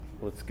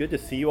Well, it's good to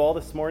see you all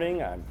this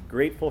morning. I'm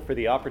grateful for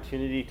the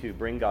opportunity to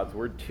bring God's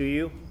Word to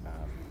you.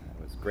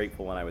 I was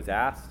grateful when I was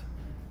asked.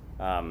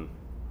 For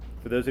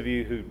those of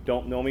you who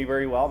don't know me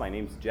very well, my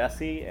name's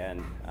Jesse,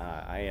 and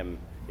I am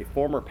a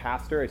former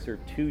pastor. I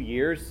served 2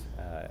 years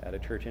at a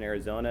church in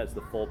Arizona as the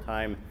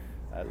full-time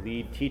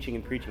lead teaching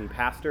and preaching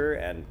pastor,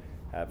 and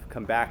have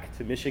come back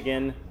to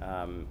Michigan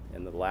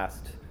in the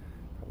last,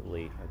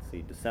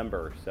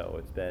 December. So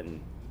it's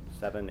been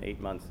 7-8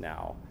 months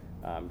now.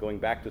 Going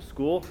back to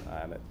school.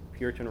 I'm at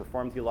Puritan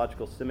Reformed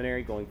Theological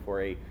Seminary, going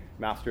for a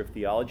Master of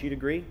Theology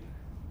degree.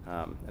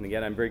 And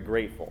again, I'm very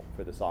grateful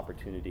for this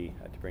opportunity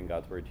to bring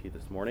God's Word to you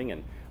this morning.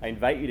 And I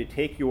invite you to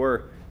take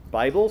your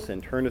Bibles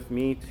and turn with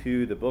me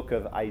to the book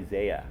of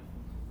Isaiah.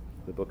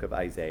 The book of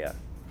Isaiah.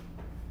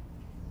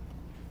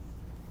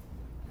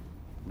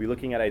 We'll be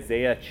looking at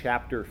Isaiah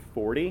chapter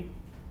 40,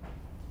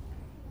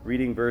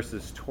 reading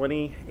verses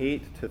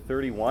 28 to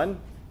 31.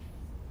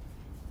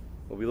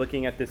 We'll be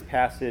looking at this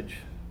passage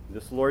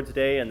this Lord's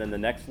Day and then the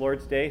next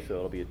Lord's Day, so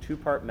it'll be a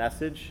two-part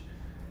message,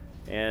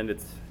 and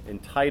it's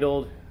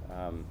entitled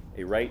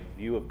A Right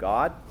View of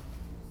God,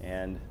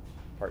 and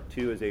part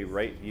 2 is A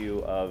Right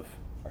View of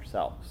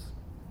Ourselves.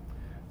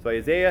 So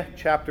Isaiah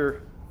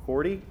chapter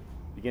 40,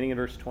 beginning in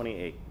verse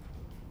 28.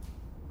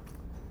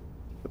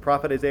 The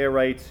prophet Isaiah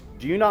writes,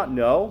 "Do you not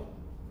know?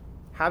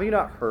 Have you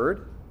not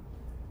heard?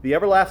 The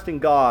everlasting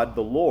God,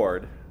 the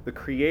Lord, the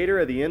creator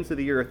of the ends of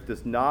the earth,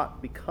 does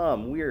not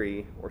become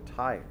weary or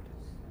tired.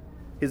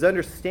 His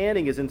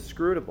understanding is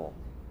inscrutable.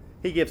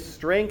 He gives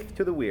strength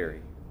to the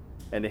weary,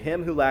 and to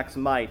him who lacks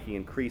might he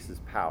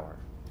increases power.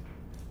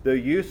 Though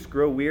youths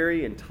grow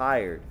weary and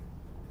tired,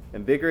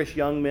 and vigorous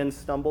young men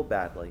stumble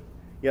badly,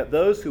 yet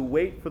those who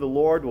wait for the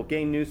Lord will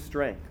gain new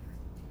strength.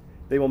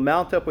 They will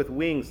mount up with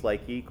wings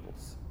like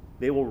eagles.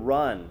 They will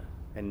run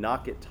and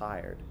not get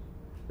tired.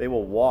 They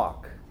will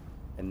walk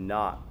and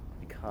not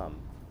become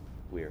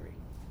weary."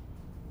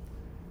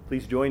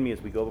 Please join me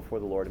as we go before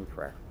the Lord in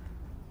prayer.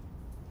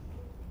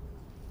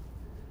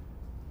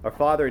 Our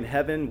Father in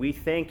heaven, we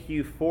thank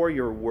you for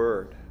your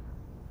word.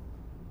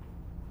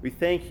 We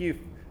thank you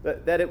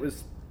that it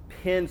was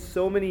penned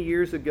so many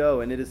years ago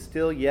and it is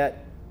still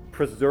yet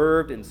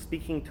preserved and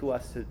speaking to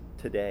us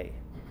today.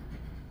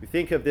 We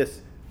think of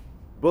this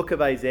book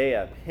of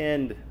Isaiah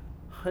penned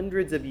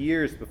hundreds of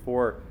years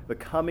before the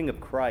coming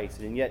of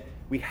Christ, and yet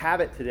we have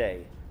it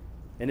today.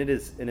 And it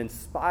is an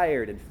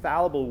inspired,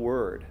 infallible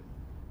word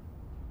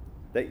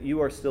that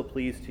you are still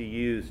pleased to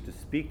use to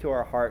speak to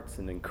our hearts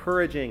and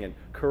encouraging and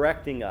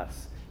correcting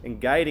us and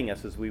guiding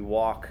us as we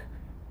walk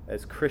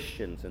as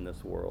Christians in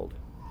this world.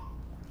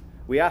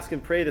 We ask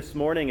and pray this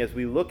morning as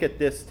we look at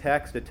this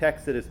text, a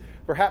text that is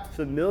perhaps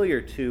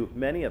familiar to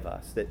many of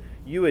us, that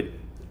you would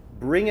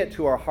bring it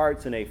to our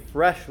hearts in a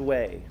fresh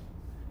way,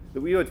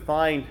 that we would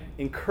find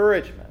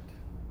encouragement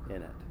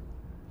in it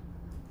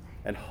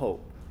and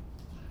hope.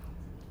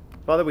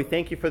 Father, we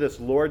thank you for this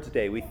Lord's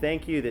Day. We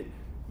thank you that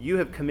you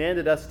have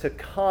commanded us to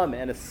come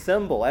and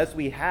assemble as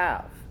we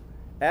have,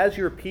 as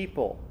your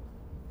people,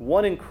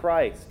 one in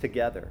Christ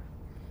together,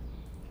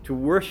 to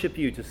worship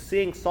you, to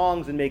sing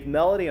songs and make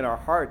melody in our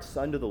hearts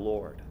unto the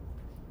Lord.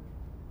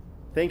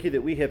 Thank you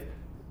that we have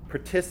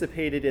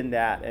participated in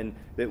that and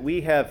that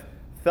we have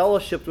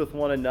fellowshiped with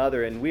one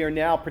another, and we are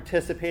now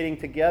participating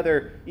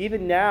together,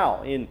 even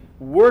now, in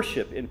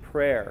worship, in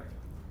prayer,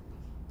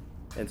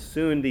 and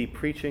soon the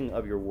preaching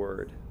of your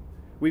word.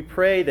 We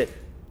pray that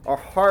our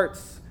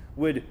hearts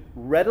would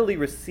readily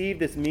receive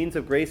this means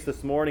of grace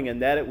this morning,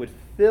 and that it would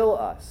fill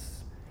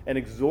us and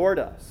exhort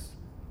us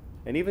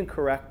and even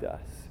correct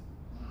us.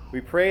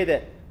 We pray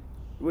that it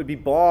would be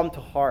balm to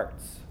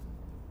hearts.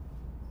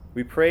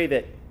 We pray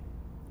that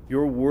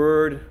your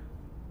word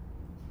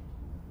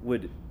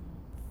would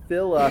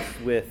fill us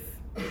with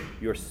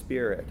your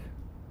spirit,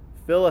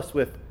 fill us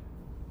with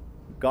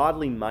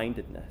godly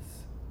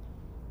mindedness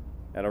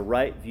and a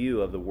right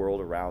view of the world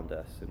around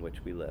us in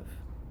which we live.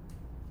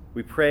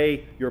 We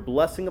pray your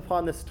blessing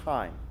upon this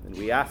time, and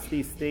we ask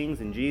these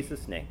things in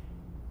Jesus' name.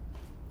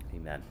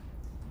 Amen.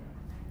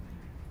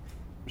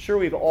 I'm sure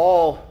we've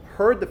all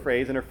heard the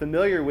phrase and are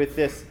familiar with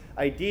this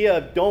idea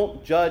of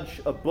don't judge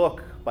a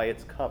book by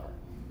its cover.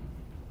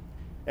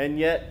 And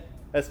yet,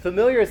 as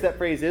familiar as that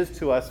phrase is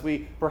to us,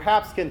 we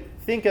perhaps can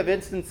think of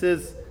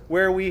instances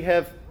where we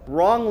have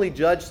wrongly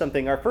judged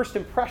something. Our first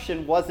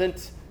impression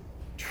wasn't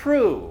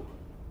true.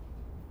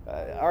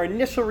 Our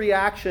initial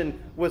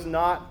reaction was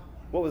not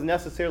what was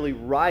necessarily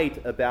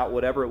right about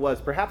whatever it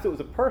was. Perhaps it was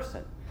a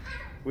person.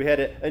 We had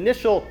an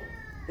initial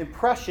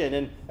impression,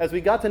 and as we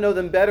got to know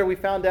them better, we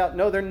found out,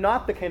 no, they're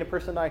not the kind of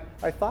person I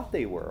thought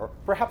they were. Or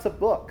perhaps a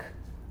book,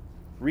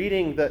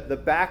 reading the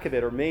back of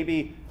it, or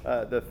maybe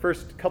the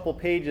first couple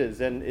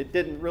pages, and it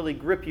didn't really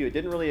grip you, it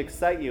didn't really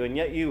excite you, and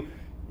yet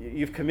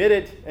you've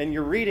committed, and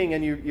you're reading,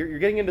 and you're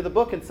getting into the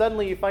book, and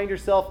suddenly you find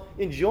yourself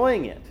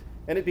enjoying it,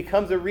 and it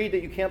becomes a read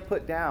that you can't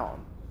put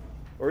down.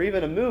 Or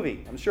even a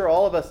movie. I'm sure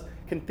all of us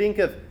can think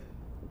of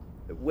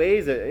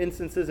ways,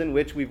 instances in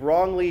which we've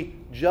wrongly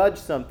judged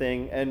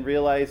something and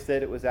realized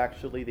that it was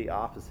actually the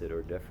opposite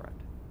or different.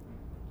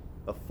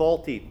 a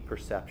faulty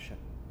perception.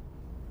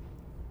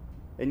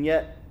 And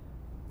yet,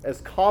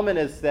 as common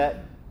as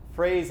that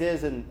phrase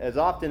is, and as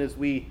often as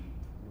we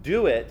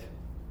do it,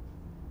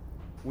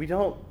 we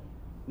don't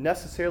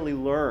necessarily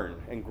learn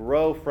and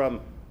grow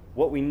from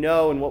what we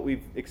know and what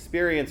we've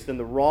experienced in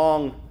the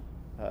wrong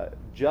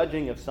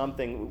judging of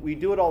something. We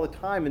do it all the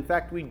time. In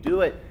fact, we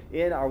do it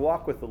in our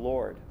walk with the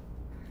Lord.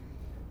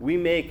 We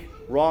make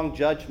wrong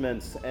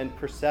judgments and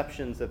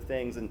perceptions of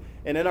things. And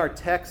in our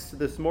text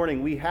this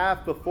morning, we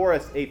have before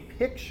us a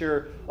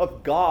picture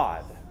of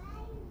God,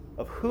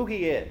 of who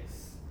He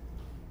is,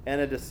 and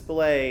a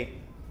display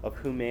of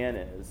who man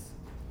is.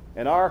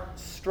 And our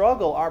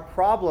struggle, our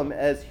problem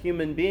as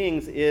human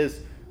beings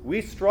is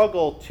we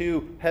struggle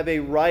to have a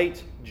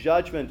right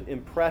judgment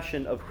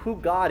impression of who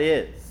God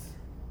is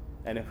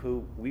and of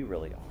who we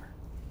really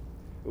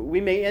are. We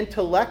may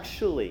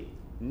intellectually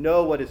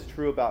know what is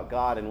true about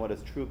God and what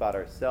is true about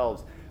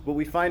ourselves, but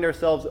we find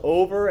ourselves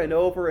over and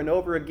over and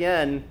over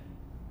again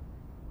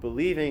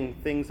believing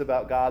things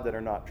about God that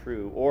are not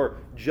true, or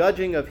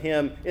judging of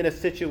Him in a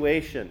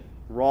situation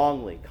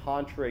wrongly,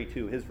 contrary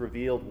to His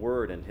revealed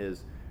word and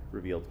His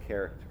revealed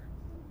character.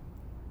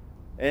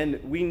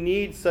 And we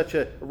need such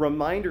a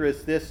reminder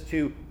as this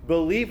to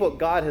believe what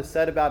God has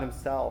said about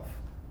Himself,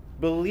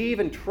 believe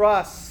and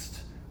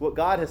trust what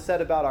God has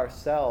said about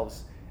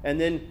ourselves, and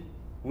then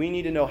we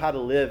need to know how to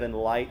live in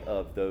light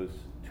of those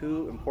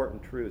two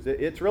important truths.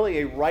 It's really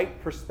a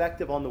right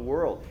perspective on the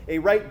world, a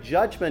right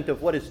judgment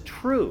of what is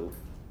true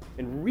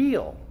and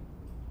real.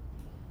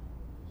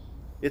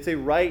 It's a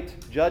right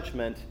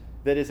judgment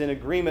that is in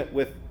agreement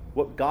with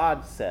what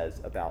God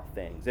says about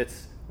things.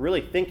 It's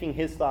really thinking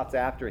His thoughts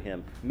after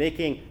Him,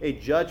 making a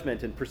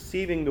judgment and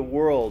perceiving the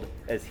world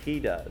as He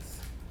does.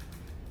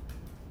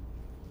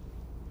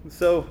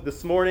 So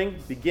this morning,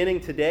 beginning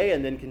today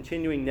and then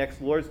continuing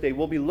next Lord's Day,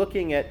 we'll be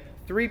looking at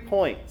 3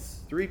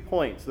 points. 3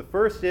 points. The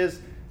first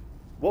is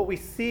what we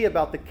see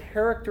about the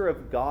character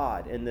of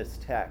God in this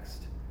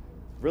text,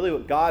 really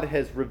what God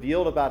has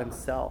revealed about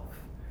Himself.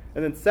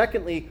 And then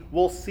secondly,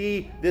 we'll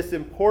see this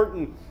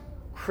important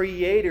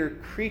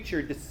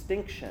creator-creature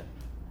distinction,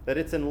 that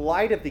it's in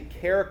light of the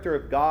character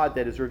of God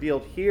that is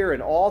revealed here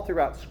and all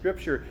throughout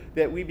Scripture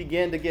that we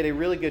begin to get a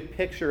really good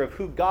picture of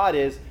who God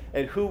is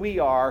and who we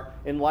are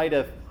in light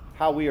of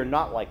how we are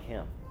not like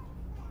Him.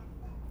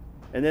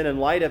 And then in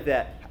light of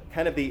that,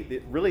 kind of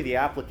the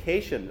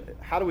application,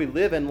 how do we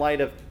live in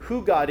light of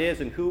who God is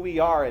and who we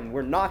are, and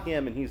we're not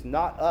Him and He's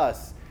not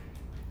us.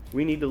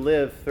 We need to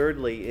live,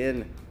 thirdly,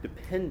 in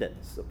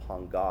dependence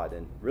upon God,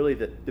 and really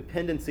the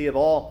dependency of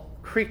all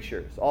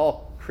creatures,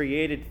 all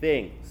created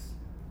things,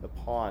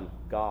 upon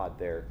God,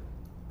 their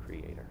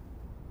Creator.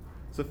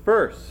 So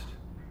first,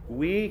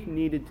 we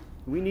need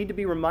to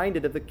be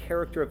reminded of the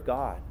character of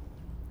God.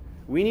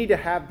 We need to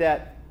have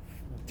that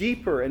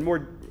deeper and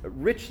more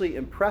richly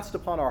impressed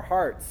upon our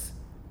hearts,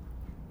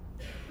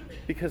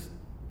 because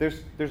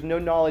there's no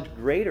knowledge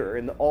greater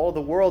in all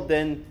the world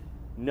than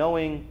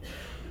knowing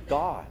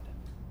God,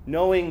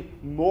 knowing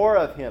more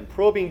of Him,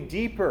 probing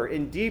deeper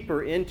and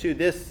deeper into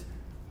this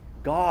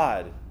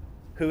God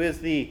who is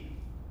the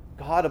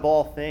God of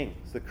all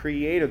things, the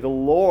Creator, the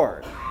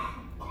Lord.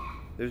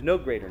 There's no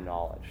greater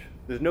knowledge.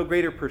 There's no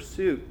greater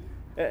pursuit.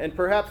 And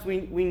perhaps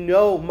we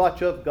know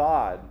much of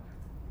God,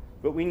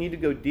 but we need to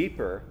go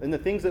deeper. And the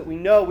things that we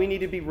know, we need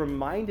to be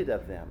reminded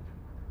of them,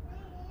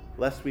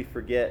 lest we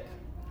forget.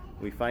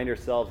 We find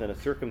ourselves in a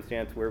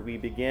circumstance where we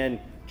begin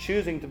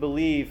choosing to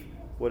believe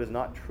what is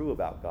not true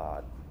about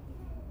God.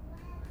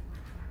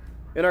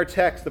 In our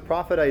text, the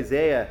prophet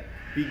Isaiah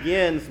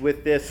begins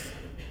with this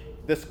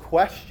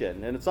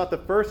question, and it's not the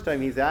first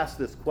time he's asked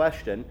this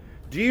question.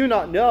 Do you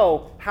not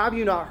know? Have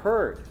you not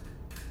heard?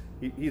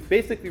 He's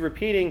basically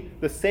repeating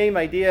the same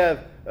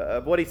idea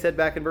of what he said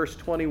back in verse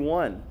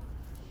 21.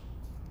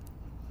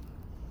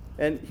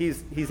 And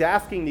he's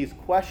asking these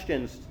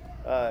questions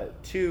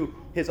to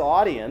his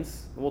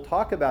audience. And we'll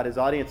talk about his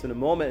audience in a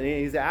moment. And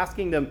he's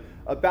asking them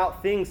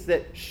about things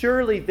that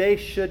surely they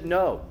should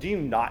know. Do you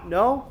not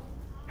know?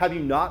 Have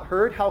you not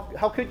heard?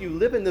 How could you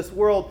live in this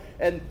world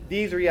and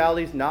these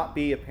realities not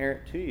be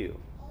apparent to you?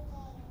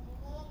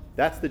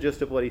 That's the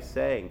gist of what he's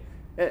saying.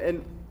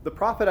 And the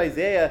prophet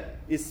Isaiah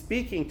is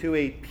speaking to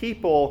a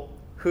people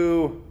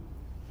who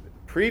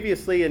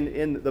previously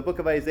in the book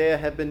of Isaiah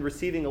have been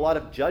receiving a lot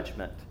of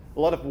judgment, a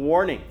lot of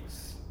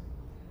warnings.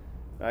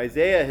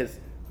 Isaiah has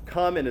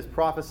come and is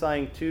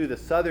prophesying to the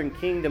southern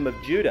kingdom of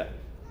Judah.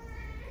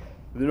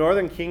 The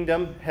northern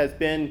kingdom has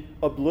been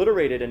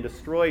obliterated and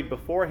destroyed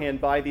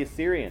beforehand by the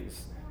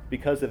Assyrians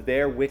because of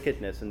their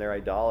wickedness and their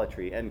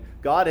idolatry. And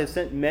God has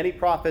sent many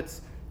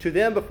prophets to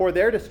them before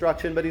their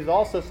destruction, but He's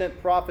also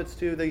sent prophets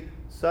to the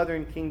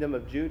southern kingdom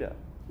of Judah,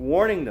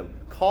 warning them,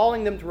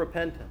 calling them to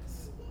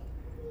repentance.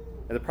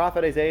 And the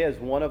prophet Isaiah is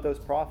one of those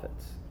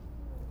prophets.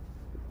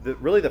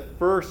 Really the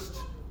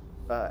first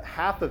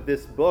half of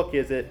this book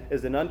is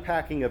an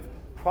unpacking of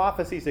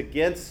prophecies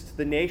against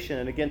the nation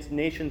and against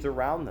nations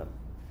around them.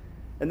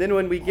 And then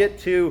when we get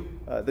to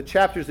the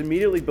chapters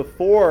immediately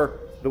before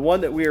the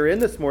one that we are in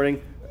this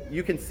morning,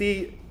 you can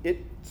see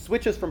it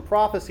switches from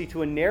prophecy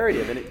to a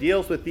narrative, and it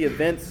deals with the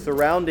events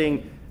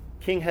surrounding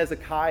King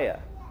Hezekiah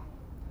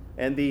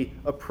and the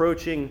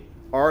approaching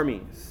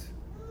armies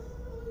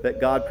that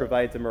God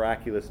provides a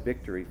miraculous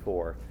victory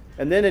for.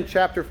 And then in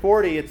chapter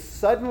 40, it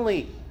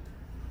suddenly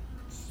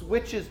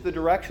switches the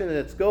direction that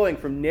it's going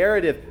from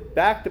narrative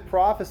back to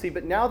prophecy,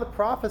 but now the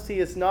prophecy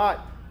is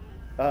not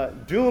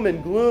doom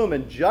and gloom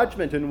and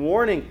judgment and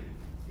warning.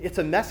 It's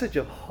a message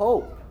of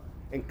hope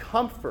and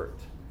comfort.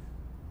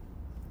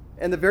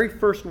 And the very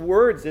first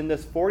words in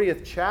this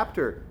 40th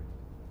chapter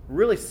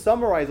really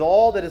summarize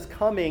all that is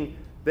coming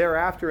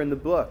thereafter in the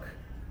book.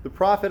 The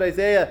prophet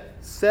Isaiah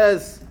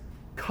says,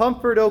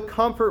 "Comfort, O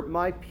comfort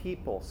my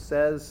people,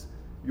 says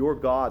your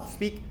God.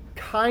 Speak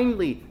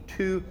kindly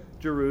to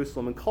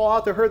Jerusalem and call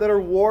out to her that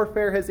her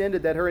warfare has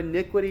ended, that her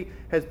iniquity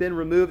has been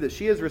removed, that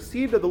she has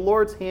received of the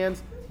Lord's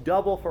hands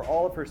double for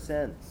all of her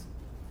sins."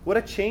 What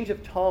a change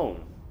of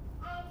tone.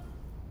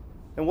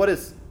 And what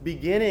is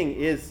beginning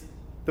is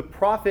the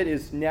prophet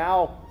is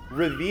now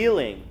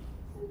revealing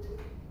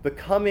the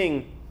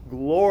coming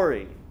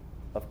glory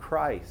of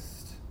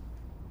Christ.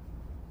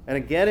 And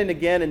again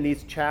in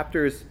these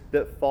chapters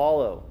that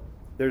follow,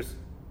 there's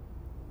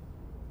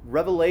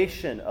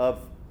revelation of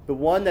the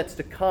one that's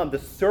to come, the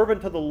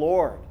servant of the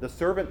Lord, the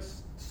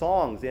servant's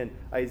songs in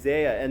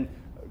Isaiah. And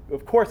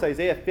of course,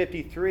 Isaiah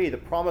 53, the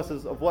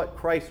promises of what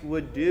Christ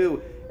would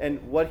do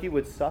and what he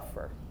would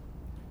suffer.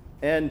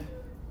 And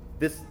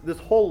this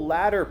whole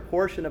latter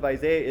portion of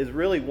Isaiah is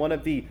really one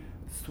of the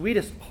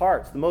sweetest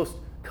parts, the most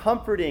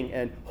comforting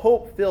and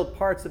hope-filled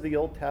parts of the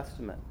Old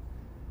Testament.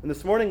 And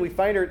this morning we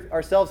find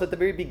ourselves at the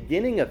very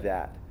beginning of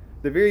that.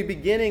 The very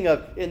beginning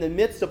of, in the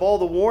midst of all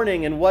the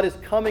warning and what is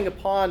coming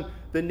upon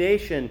the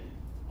nation,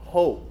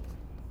 hope.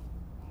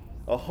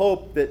 A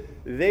hope that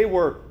they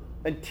were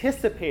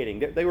anticipating,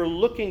 that they were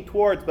looking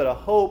towards, but a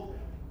hope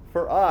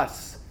for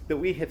us that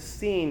we have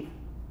seen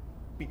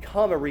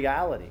become a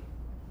reality.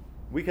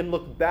 We can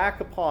look back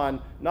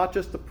upon not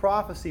just the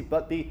prophecy,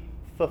 but the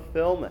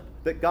fulfillment,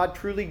 that God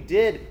truly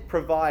did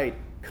provide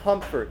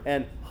comfort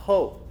and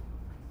hope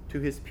to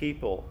his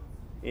people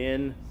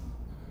in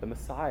the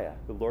Messiah,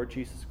 the Lord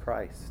Jesus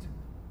Christ.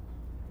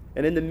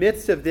 And in the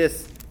midst of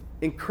this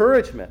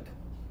encouragement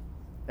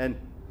and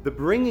the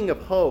bringing of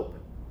hope,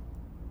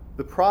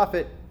 the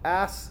prophet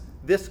asks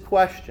this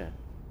question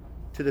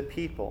to the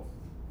people: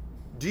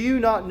 "Do you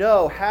not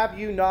know? Have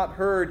you not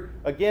heard?"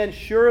 Again,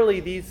 surely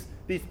these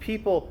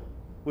people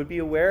would be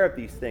aware of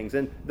these things.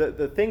 And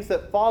the things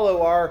that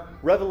follow are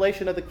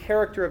revelation of the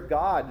character of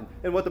God.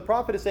 And what the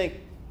prophet is saying,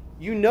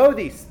 you know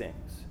these things.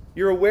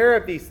 You're aware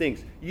of these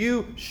things.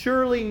 You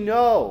surely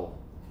know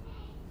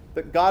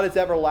that God is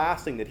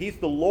everlasting, that he's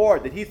the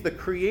Lord, that he's the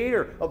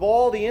creator of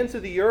all the ends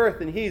of the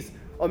earth, and he's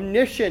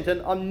omniscient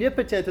and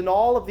omnipotent and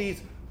all of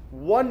these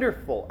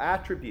wonderful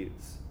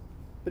attributes.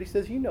 But he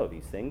says, you know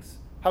these things.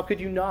 How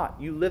could you not?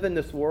 You live in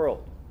this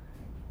world.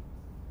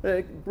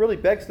 It really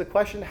begs the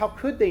question, how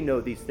could they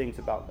know these things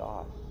about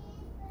God?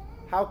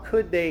 How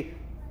could they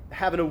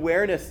have an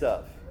awareness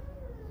of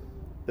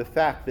the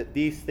fact that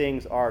these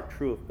things are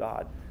true of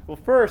God? Well,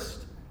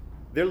 first,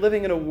 they're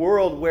living in a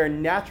world where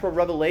natural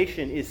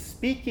revelation is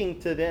speaking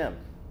to them.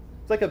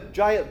 It's like a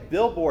giant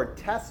billboard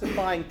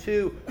testifying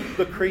to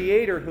the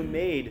Creator who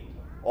made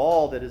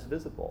all that is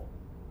visible.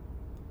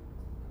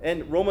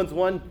 And Romans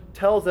 1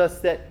 tells us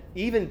that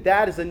even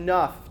that is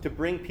enough to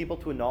bring people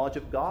to a knowledge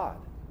of God.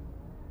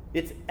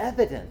 It's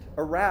evident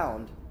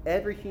around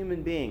every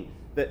human being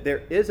that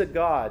there is a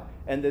God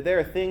and that there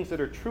are things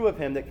that are true of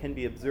him that can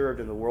be observed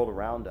in the world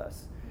around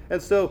us.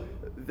 And so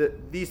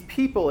these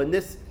people in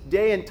this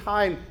day and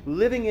time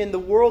living in the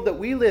world that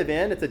we live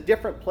in, it's a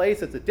different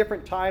place, it's a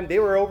different time. They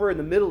were over in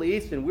the Middle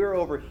East and we're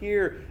over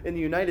here in the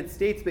United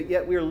States, but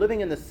yet we are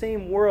living in the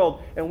same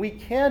world, and we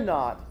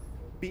cannot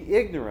be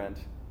ignorant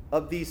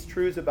of these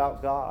truths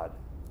about God.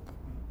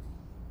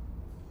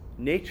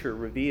 Nature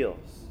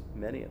reveals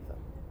many of them.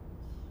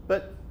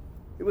 But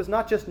it was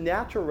not just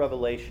natural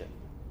revelation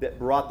that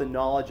brought the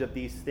knowledge of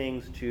these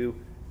things to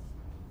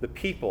the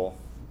people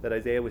that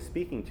Isaiah was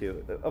speaking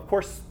to. Of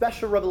course,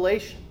 special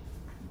revelation,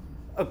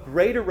 a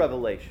greater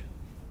revelation,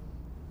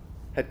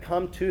 had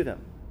come to them.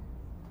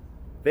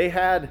 They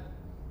had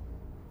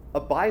a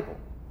Bible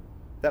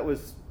that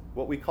was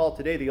what we call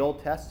today the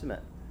Old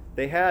Testament.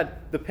 They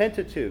had the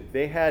Pentateuch.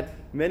 They had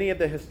many of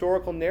the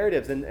historical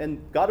narratives.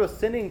 And God was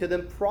sending to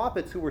them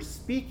prophets who were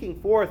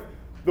speaking forth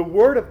the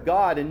Word of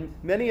God. And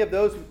many of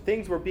those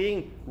things were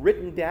being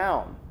written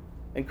down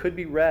and could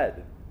be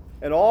read.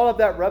 And all of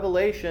that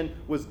revelation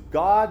was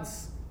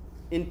God's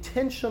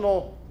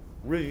intentional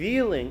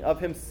revealing of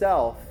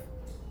himself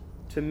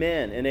to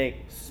men in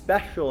a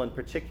special and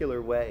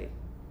particular way.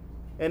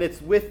 And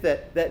it's with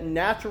that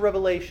natural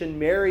revelation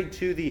married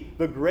to the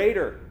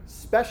greater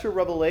special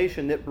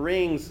revelation that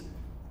brings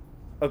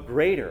a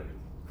greater,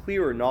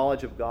 clearer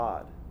knowledge of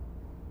God.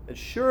 And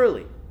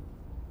surely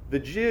the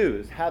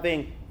Jews,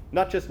 having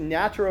not just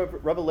natural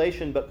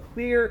revelation, but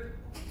clear,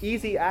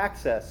 easy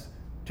access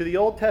to the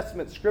Old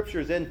Testament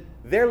scriptures in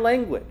their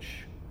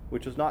language,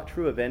 which is not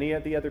true of any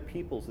of the other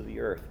peoples of the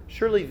earth.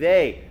 Surely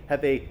they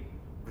have a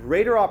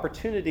greater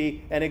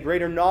opportunity and a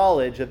greater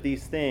knowledge of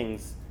these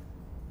things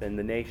than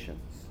the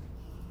nations.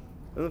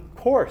 And of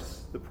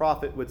course, the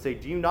prophet would say,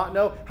 do you not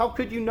know? How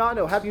could you not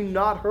know? Have you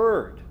not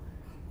heard?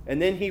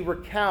 And then he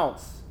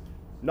recounts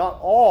not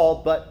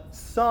all, but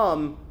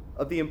some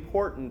of the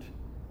important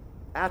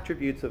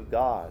attributes of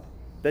God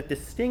that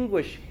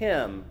distinguish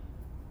him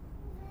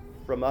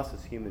from us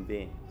as human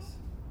beings.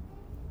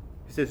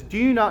 He says, do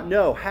you not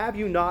know? Have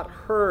you not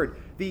heard?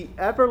 The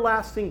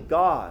everlasting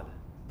God,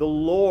 the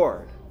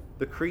Lord,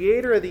 the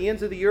creator of the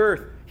ends of the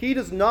earth, he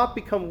does not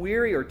become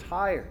weary or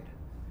tired.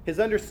 His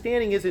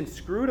understanding is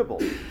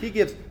inscrutable. He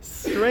gives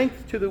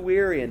strength to the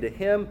weary, and to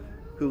him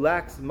who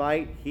lacks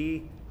might,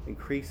 he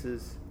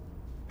increases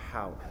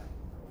power.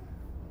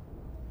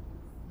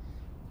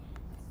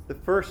 The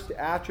first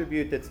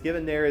attribute that's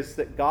given there is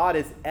that God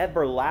is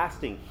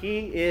everlasting.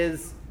 He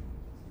is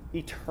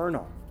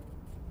eternal.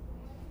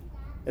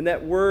 And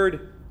that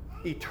word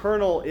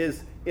eternal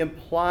is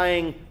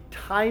implying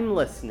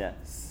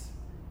timelessness.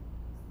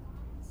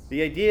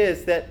 The idea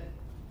is that,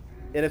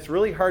 and it's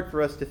really hard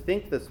for us to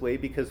think this way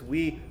because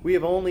we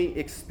have only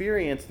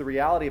experienced the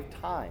reality of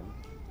time.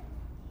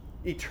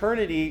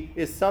 Eternity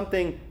is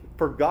something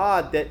for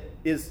God that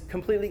is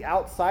completely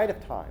outside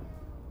of time.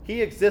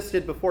 He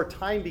existed before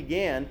time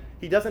began.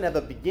 He doesn't have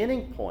a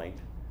beginning point.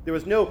 There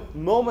was no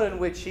moment in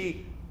which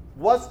he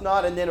was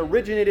not and then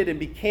originated and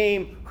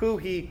became who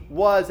he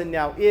was and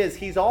now is.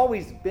 He's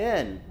always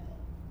been.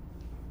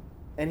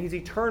 And he's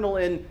eternal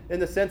in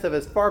the sense of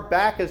as far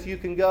back as you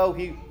can go,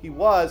 he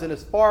was, and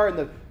as far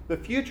in the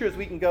future as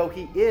we can go,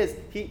 he is.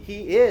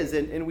 He is,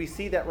 and we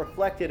see that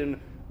reflected in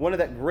one of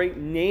the great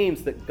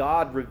names that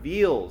God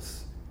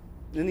reveals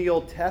in the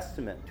Old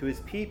Testament to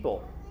his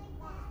people.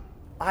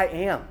 I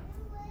am.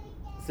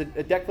 It's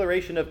a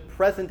declaration of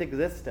present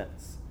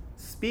existence,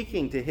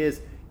 speaking to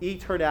his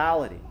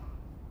eternality.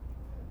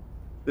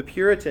 The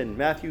Puritan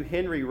Matthew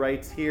Henry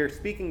writes here,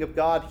 speaking of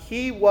God,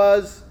 he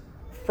was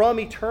from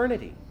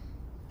eternity.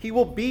 He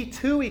will be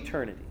to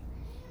eternity.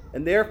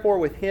 And therefore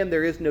with him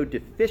there is no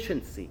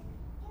deficiency,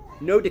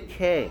 no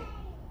decay.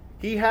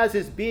 He has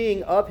his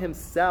being of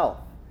himself,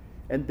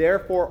 and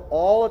therefore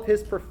all of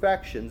his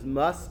perfections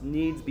must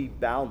needs be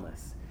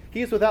boundless.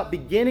 He is without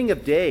beginning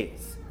of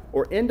days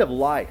or end of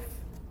life.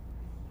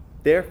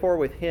 Therefore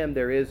with him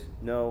there is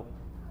no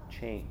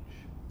change.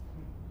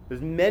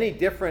 There's many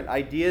different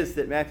ideas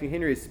that Matthew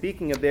Henry is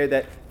speaking of there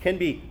that can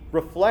be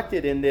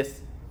reflected in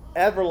this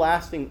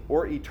everlasting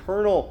or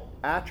eternal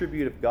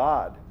attribute of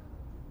God.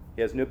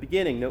 He has no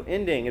beginning, no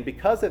ending, and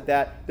because of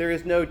that, there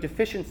is no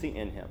deficiency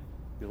in him.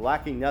 He's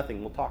lacking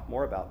nothing. We'll talk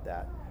more about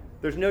that.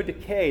 There's no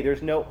decay.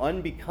 There's no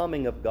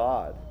unbecoming of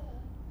God.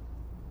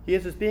 He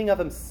is his being of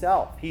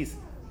himself. He's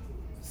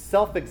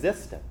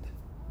self-existent.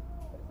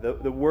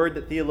 The word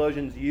that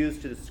theologians use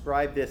to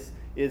describe this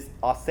is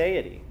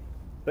aseity.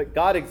 But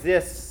God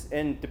exists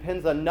and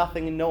depends on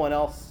nothing and no one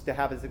else to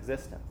have his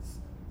existence.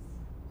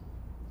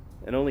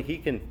 And only he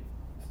can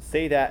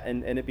say that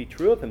and it be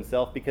true of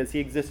himself because he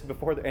existed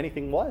before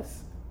anything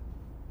was.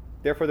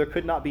 Therefore, there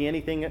could not be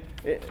anything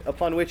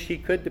upon which he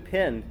could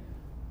depend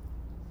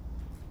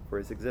for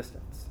his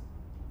existence.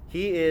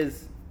 He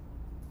is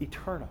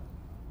eternal.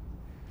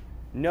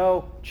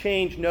 No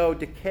change, no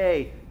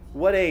decay.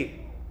 What a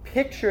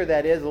picture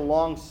that is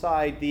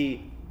alongside the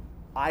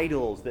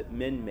idols that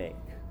men make.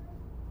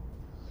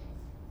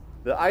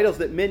 The idols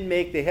that men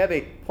make, they have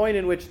a point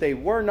in which they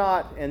were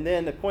not, and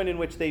then the point in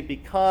which they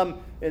become.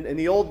 In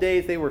the old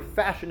days, they were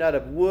fashioned out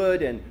of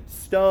wood and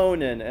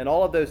stone and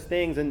all of those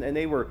things, and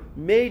they were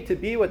made to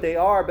be what they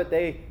are, but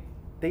they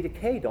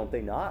decay, don't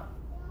they not?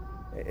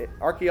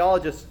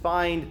 Archaeologists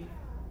find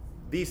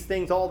these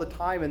things all the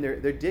time, and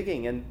they're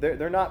digging, and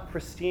they're not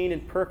pristine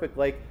and perfect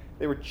like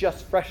they were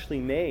just freshly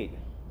made.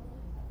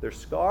 They're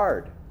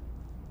scarred,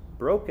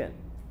 broken,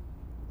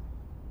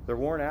 they're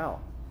worn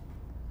out.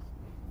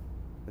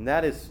 And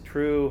that is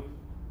true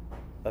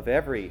of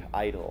every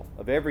idol,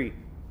 of every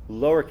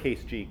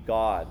lowercase g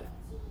God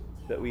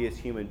that we as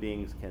human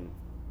beings can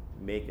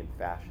make and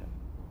fashion.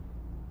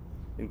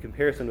 In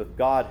comparison with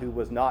God, who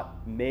was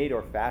not made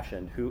or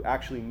fashioned, who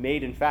actually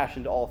made and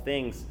fashioned all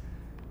things,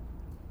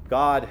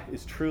 God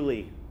is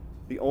truly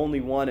the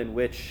only one in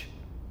which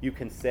you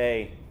can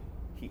say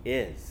he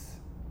is,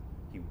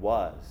 he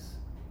was,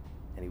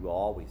 and he will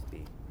always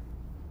be.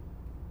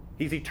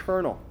 He's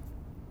eternal.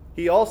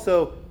 He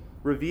also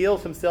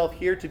reveals himself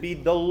here to be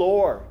the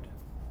Lord.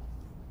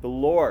 The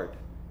Lord.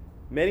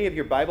 Many of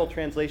your Bible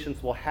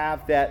translations will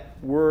have that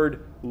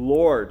word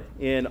Lord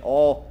in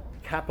all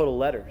capital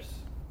letters.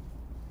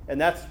 And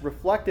that's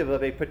reflective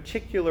of a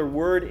particular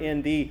word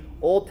in the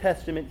Old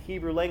Testament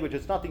Hebrew language.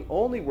 It's not the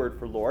only word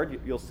for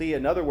Lord. You'll see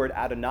another word,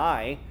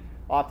 Adonai.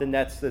 Often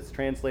that's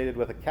translated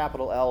with a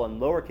capital L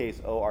and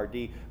lowercase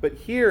O-R-D. But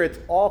here it's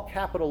all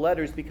capital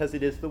letters because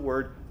it is the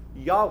word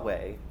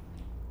Yahweh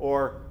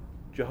or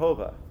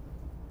Jehovah.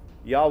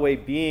 Yahweh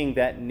being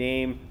that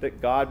name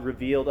that God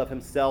revealed of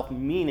himself,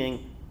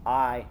 meaning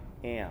I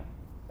am.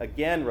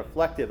 again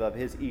reflective of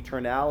his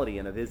eternality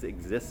and of his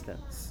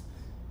existence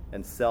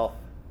and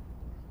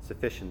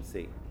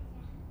self-sufficiency.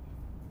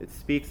 It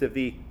speaks of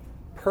the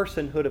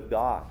personhood of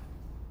God.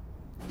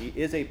 He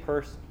is a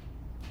person.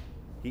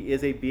 He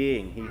is a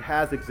being. He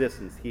has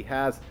existence. He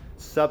has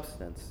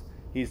substance.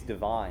 He's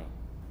divine.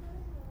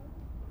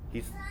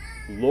 He's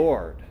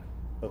Lord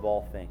of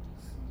all things.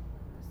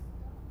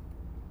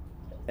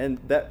 And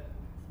that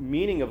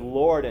meaning of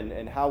Lord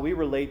and how we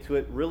relate to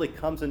it really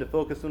comes into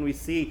focus when we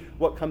see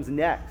what comes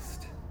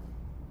next.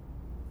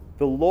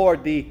 The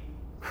Lord, the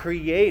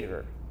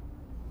creator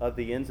of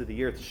the ends of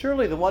the earth.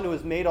 Surely the one who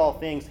has made all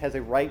things has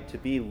a right to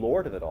be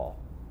Lord of it all.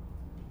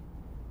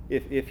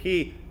 If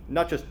he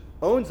not just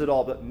owns it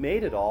all, but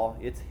made it all,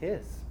 it's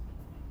his.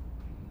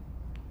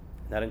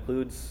 That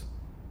includes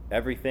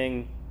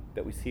everything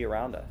that we see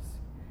around us.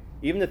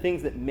 Even the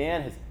things that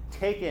man has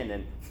taken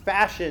and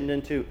fashioned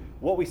into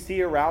what we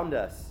see around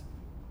us.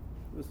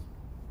 It was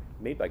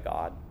made by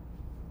God.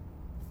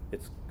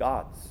 It's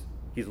God's.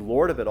 He's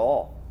Lord of it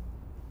all.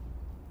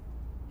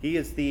 He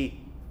is the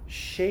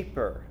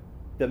shaper,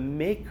 the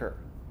maker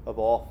of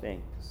all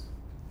things.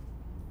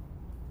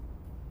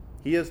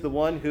 He is the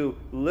one who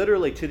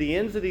literally, to the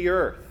ends of the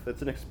earth,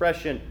 that's an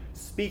expression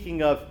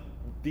speaking of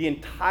the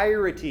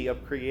entirety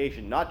of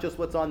creation, not just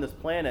what's on this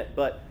planet,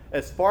 but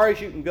as far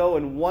as you can go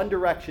in one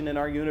direction in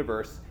our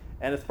universe,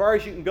 and as far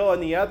as you can go in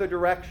the other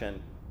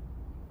direction,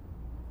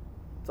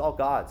 it's all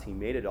God's. He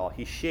made it all.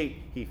 He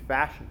shaped, he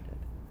fashioned it.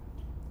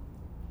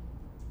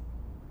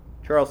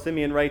 Charles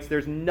Simeon writes,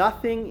 "There's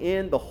nothing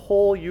in the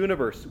whole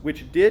universe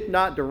which did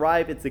not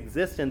derive its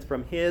existence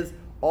from his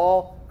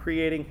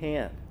all-creating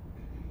hand,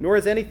 nor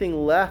is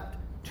anything left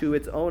to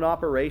its own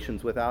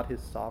operations without his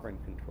sovereign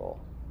control."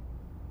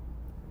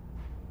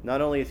 Not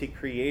only is he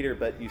creator,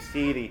 but you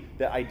see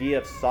the idea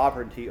of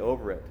sovereignty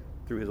over it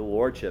through his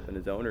lordship and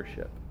his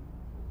ownership.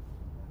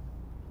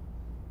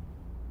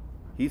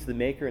 He's the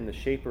maker and the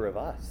shaper of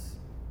us.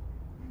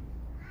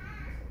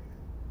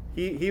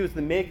 He was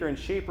the maker and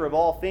shaper of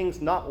all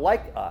things not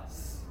like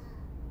us.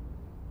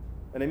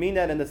 And I mean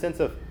that in the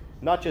sense of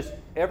not just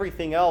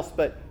everything else,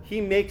 but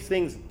he makes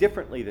things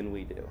differently than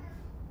we do.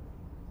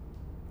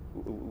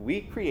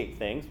 We create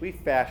things, we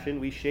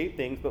fashion, we shape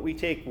things, but we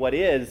take what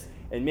is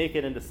and make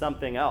it into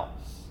something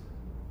else.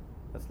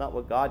 That's not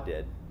what God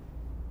did.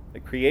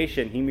 At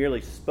creation, he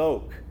merely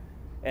spoke.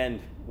 And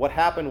what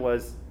happened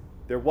was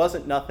there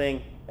wasn't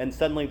nothing, and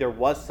suddenly there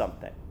was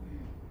something.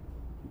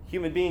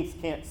 Human beings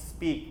can't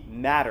speak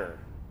matter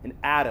and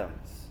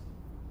atoms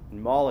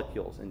and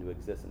molecules into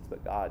existence,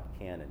 but God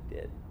can and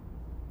did.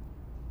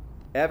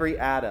 Every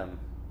atom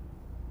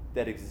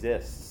that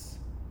exists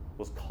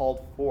was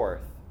called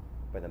forth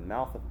by the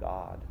mouth of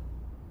God.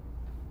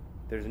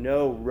 There's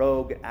no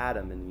rogue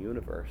atom in the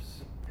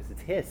universe because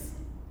it's his.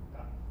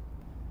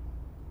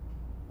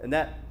 And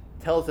that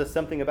tells us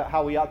something about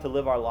how we ought to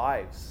live our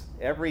lives.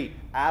 Every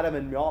atom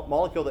and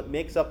molecule that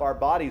makes up our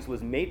bodies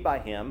was made by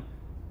him,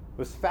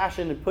 was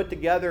fashioned and put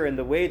together in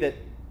the way that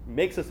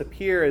makes us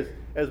appear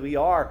as we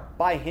are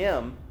by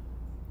him.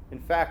 In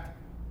fact,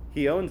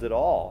 he owns it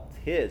all.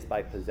 It's his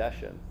by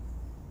possession,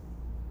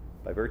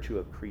 by virtue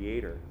of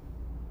creator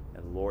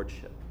and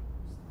lordship.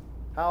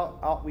 How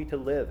ought we to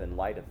live in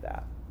light of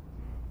that?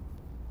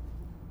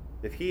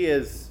 If he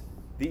is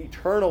the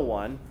eternal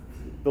one,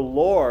 the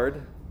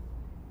Lord,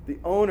 the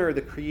owner,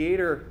 the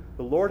creator,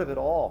 the Lord of it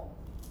all,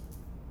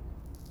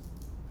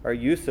 our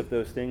use of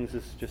those things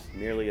is just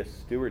merely a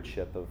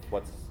stewardship of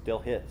what's still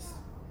his.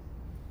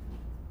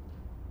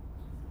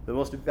 The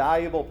most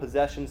valuable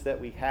possessions that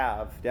we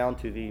have, down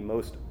to the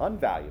most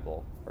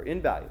unvaluable or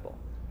invaluable,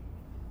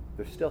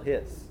 they're still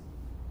his.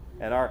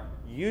 And our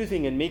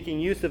using and making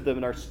use of them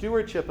and our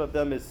stewardship of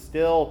them is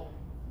still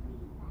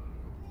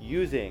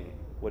using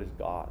what is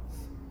God's.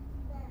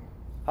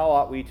 How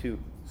ought we to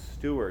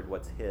steward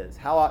what's his?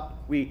 How ought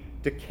we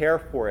to care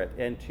for it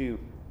and to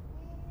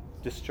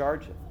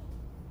discharge it?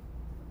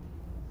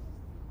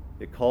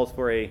 It calls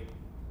for a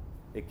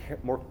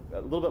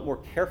little bit more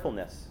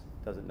carefulness,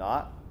 does it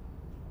not?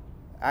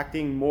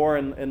 Acting more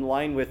in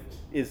line with,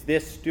 is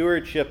this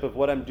stewardship of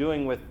what I'm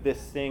doing with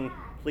this thing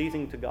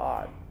pleasing to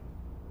God?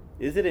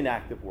 Is it an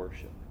act of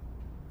worship?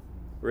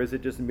 Or is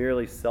it just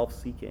merely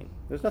self-seeking?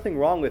 There's nothing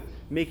wrong with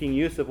making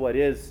use of what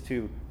is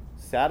to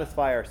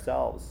satisfy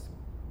ourselves,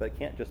 but it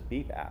can't just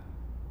be that.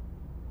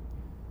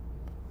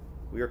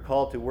 We are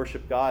called to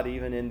worship God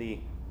even in the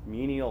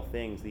menial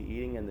things, the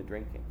eating and the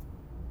drinking.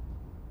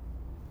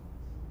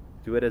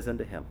 Do it as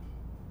unto him.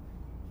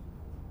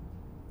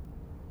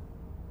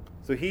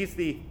 So he's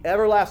the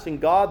everlasting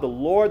God, the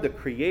Lord, the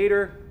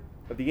creator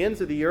of the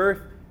ends of the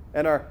earth.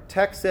 And our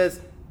text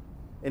says,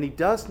 and he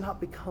does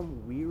not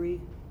become weary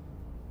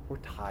or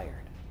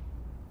tired.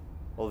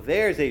 Well,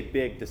 there's a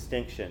big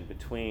distinction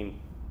between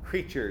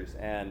creatures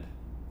and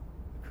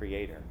the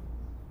creator.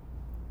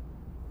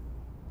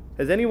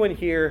 Has anyone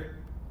here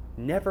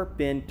never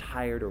been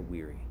tired or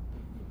weary?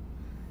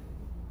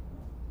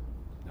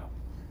 No.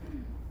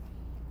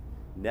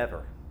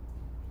 Never.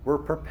 We're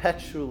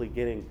perpetually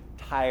getting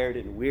tired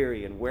and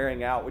weary and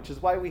wearing out, which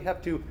is why we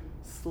have to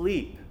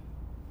sleep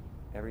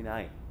every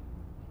night.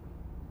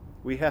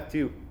 We have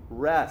to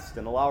rest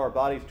and allow our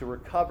bodies to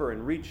recover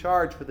and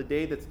recharge for the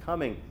day that's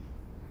coming.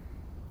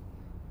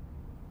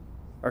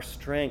 Our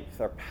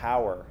strength, our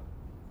power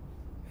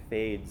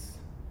fades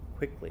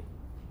quickly.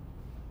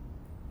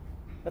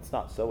 That's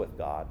not so with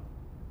God.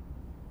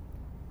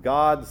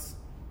 God's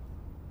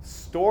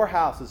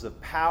storehouses of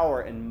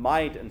power and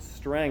might and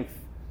strength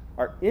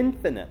are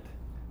infinite.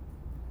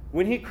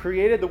 When he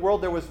created the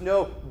world, there was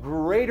no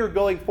greater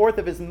going forth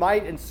of his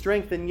might and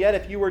strength, and yet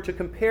if you were to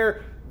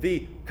compare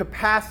the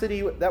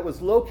capacity that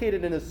was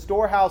located in his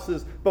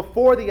storehouses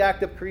before the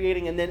act of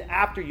creating and then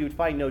after, you'd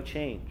find no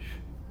change,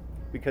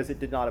 because it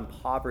did not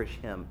impoverish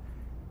him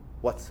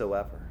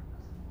whatsoever.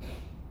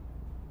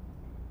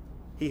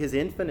 He has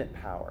infinite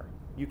power.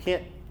 You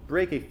can't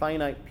break a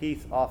finite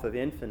piece off of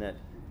infinite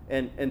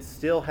and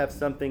still have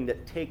something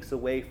that takes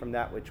away from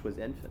that which was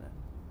infinite.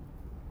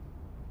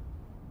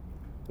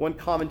 One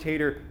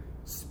commentator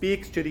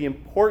speaks to the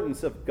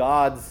importance of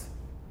God's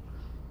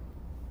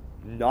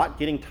not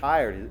getting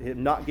tired,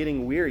 not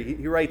getting weary.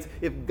 He writes,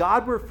 if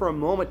God were for a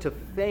moment to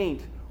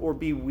faint or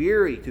be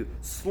weary, to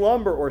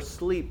slumber or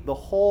sleep, the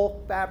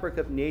whole fabric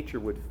of nature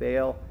would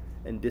fail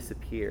and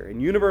disappear,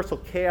 and universal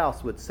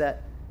chaos would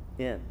set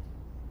in.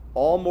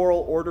 All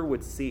moral order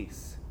would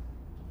cease.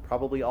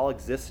 Probably all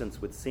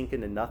existence would sink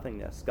into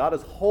nothingness. God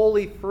is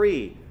wholly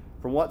free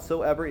from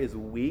whatsoever is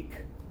weak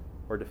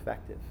or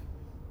defective.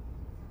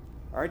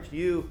 Aren't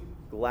you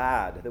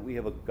glad that we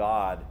have a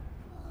God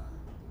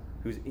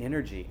whose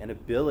energy and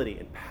ability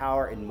and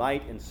power and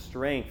might and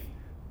strength,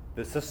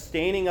 the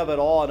sustaining of it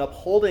all and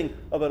upholding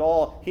of it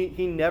all,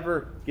 he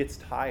never gets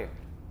tired.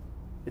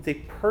 It's a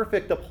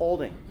perfect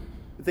upholding.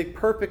 It's a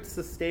perfect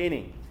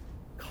sustaining,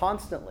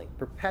 constantly,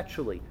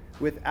 perpetually,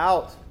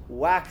 without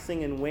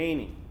waxing and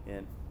waning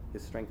in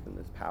his strength and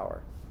his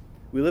power.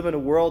 We live in a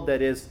world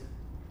that is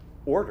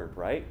ordered,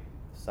 right?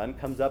 The sun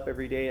comes up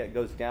every day, it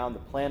goes down, the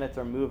planets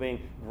are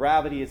moving,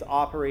 gravity is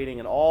operating,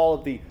 and all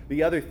of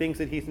the other things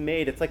that he's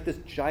made. It's like this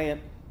giant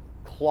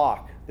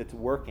clock that's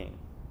working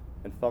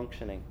and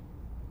functioning.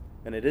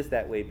 And it is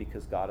that way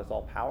because God is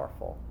all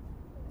powerful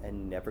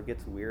and never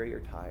gets weary or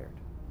tired.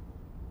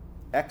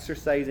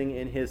 Exercising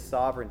in his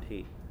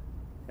sovereignty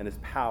and his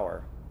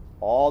power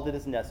all that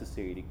is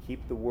necessary to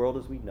keep the world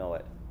as we know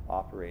it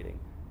operating,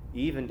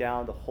 even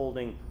down to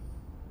holding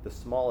the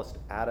smallest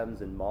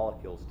atoms and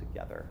molecules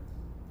together,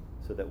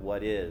 so that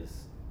what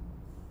is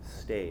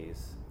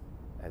stays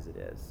as it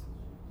is.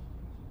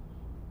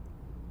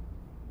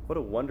 What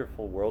a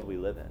wonderful world we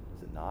live in,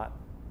 is it not?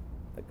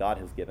 That God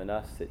has given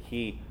us, that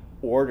he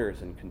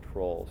orders and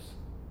controls.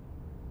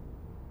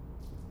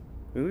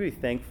 We would be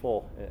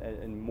thankful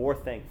and more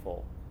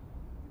thankful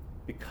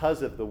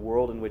because of the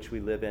world in which we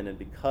live in and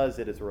because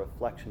it is a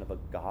reflection of a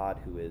God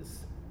who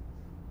is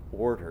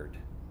ordered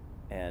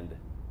and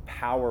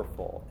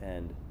powerful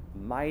and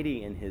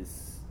mighty in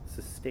his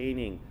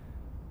sustaining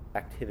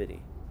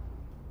activity.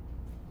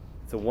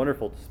 It's a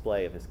wonderful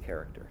display of his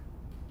character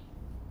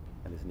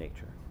and his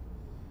nature.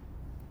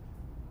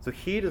 So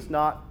he does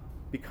not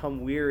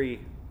become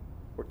weary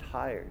or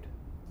tired,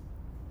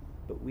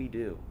 but we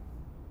do.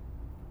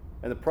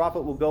 And the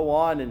prophet will go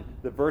on in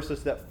the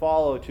verses that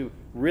follow to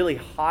really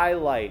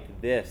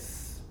highlight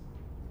this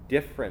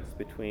difference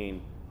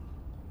between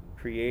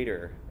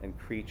creator and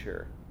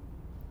creature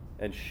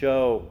and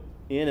show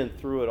in and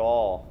through it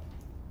all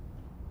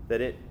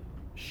that it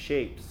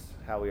shapes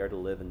how we are to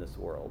live in this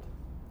world.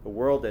 A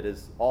world that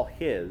is all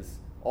his,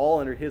 all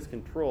under his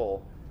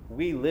control,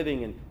 we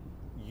living and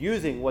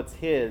using what's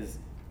his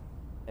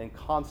and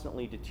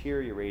constantly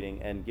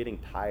deteriorating and getting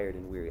tired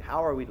and weary.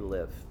 How are we to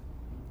live?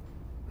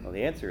 Well,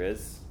 the answer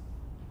is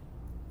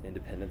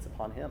independence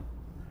upon him.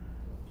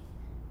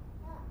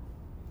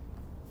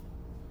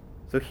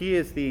 So he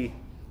is the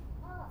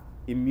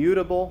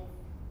immutable,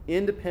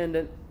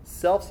 independent,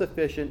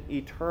 self-sufficient,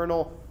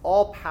 eternal,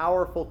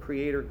 all-powerful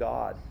creator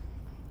God.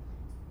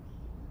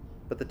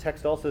 But the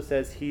text also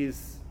says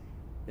he's,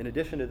 in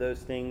addition to those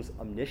things,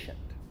 omniscient.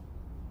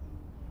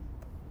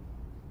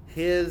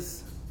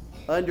 His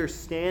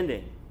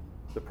understanding,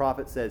 the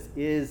prophet says,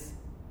 is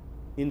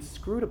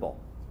inscrutable.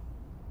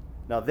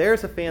 Now,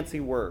 there's a fancy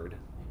word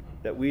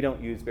that we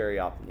don't use very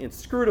often.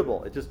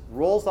 Inscrutable. It just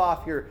rolls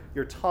off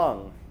your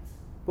tongue.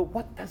 But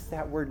what does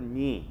that word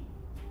mean?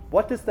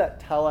 What does that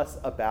tell us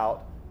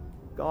about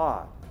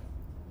God?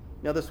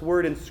 Now, this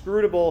word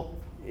inscrutable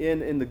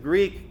in the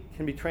Greek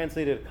can be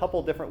translated a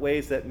couple different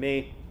ways that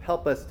may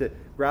help us to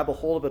grab a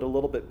hold of it a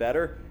little bit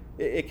better.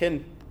 It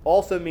can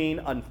also mean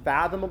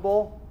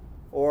unfathomable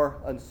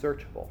or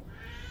unsearchable.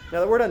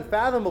 Now, the word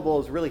unfathomable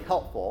is really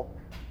helpful.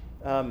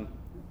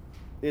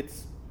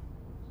 It's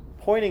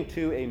pointing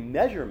to a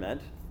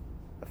measurement,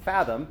 a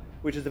fathom,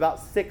 which is about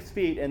 6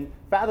 feet, and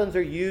fathoms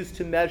are used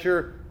to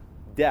measure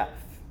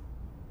depth,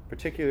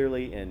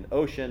 particularly in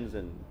oceans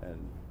and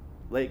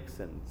lakes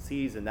and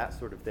seas and that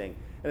sort of thing.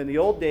 And in the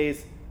old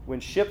days, when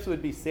ships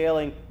would be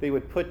sailing, they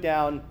would put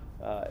down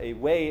a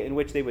way in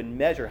which they would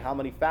measure how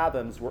many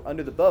fathoms were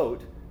under the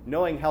boat,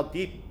 knowing how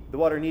deep the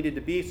water needed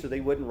to be so they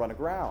wouldn't run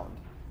aground.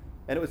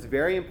 And it was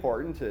very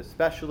important,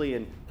 especially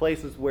in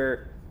places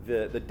where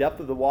the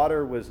depth of the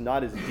water was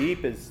not as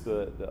deep as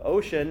the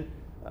ocean,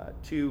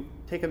 to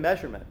take a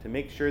measurement, to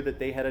make sure that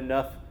they had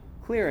enough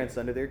clearance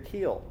under their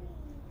keel.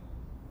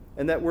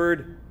 And that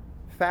word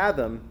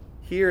fathom,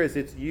 here as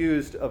it's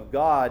used of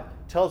God,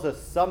 tells us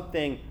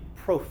something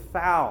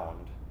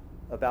profound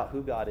about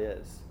who God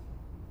is.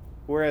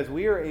 Whereas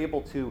we are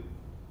able to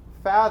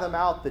fathom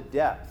out the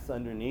depths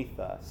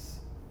underneath us,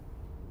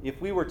 if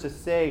we were to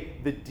say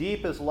the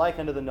deep is like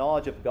unto the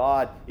knowledge of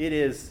God, it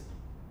is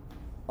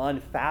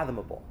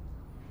unfathomable.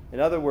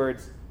 In other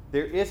words,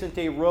 there isn't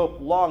a rope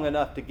long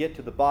enough to get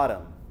to the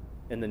bottom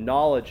in the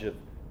knowledge of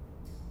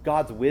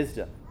God's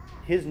wisdom,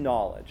 his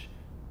knowledge,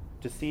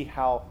 to see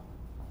how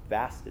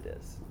vast it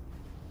is.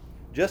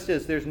 Just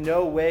as there's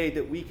no way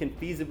that we can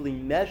feasibly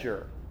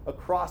measure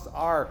across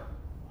our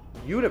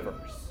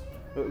universe.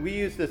 We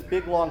use this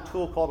big long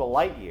tool called a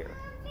light year,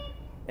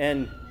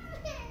 and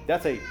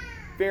that's a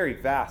very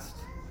vast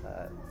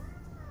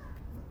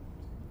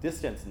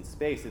distance in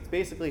space. It's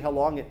basically how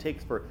long it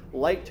takes for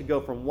light to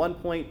go from one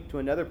point to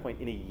another point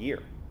in a year.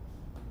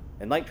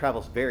 And light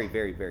travels very,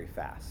 very, very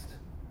fast.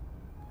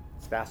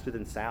 It's faster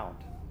than sound.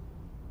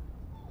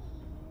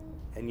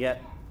 And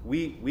yet,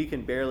 we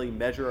can barely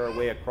measure our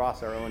way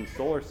across our own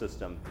solar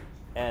system,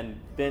 and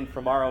then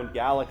from our own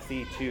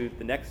galaxy to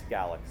the next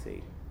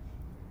galaxy.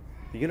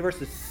 The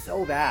universe is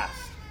so vast.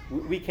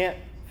 We can't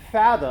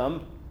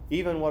fathom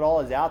even what all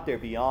is out there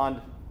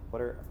beyond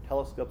what our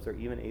telescopes are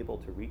even able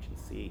to reach and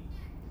see.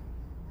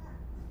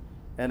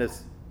 And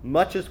as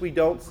much as we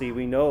don't see,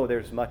 we know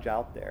there's much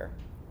out there.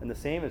 And the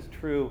same is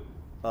true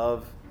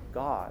of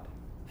God.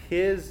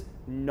 His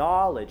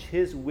knowledge,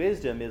 his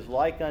wisdom is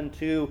like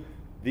unto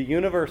the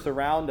universe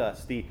around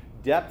us, the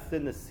depths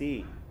in the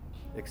sea,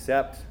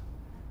 except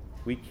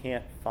we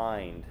can't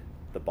find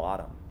the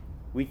bottom.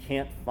 We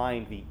can't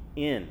find the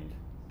end,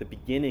 the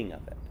beginning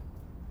of it.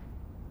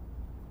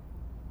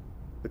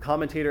 The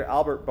commentator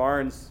Albert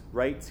Barnes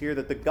writes here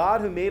that the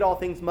God who made all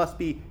things must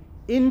be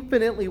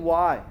infinitely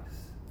wise.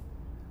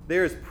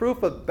 There is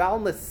proof of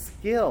boundless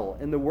skill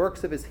in the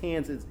works of his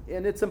hands,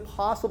 and it's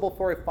impossible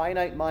for a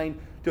finite mind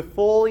to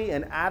fully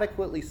and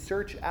adequately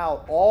search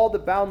out all the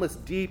boundless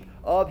deep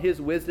of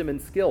his wisdom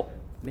and skill.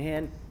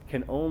 Man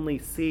can only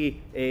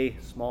see a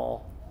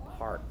small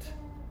part,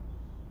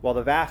 while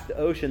the vast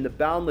ocean, the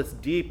boundless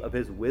deep of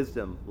his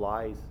wisdom,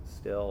 lies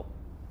still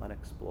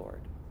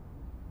unexplored.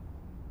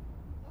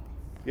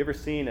 Have you ever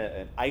seen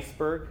an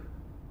iceberg?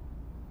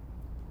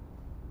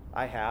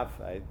 I have.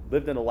 I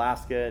lived in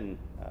Alaska, and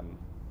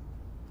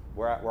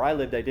where I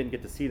lived, I didn't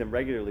get to see them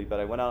regularly, but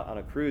I went out on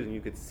a cruise, and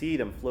you could see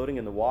them floating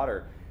in the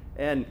water.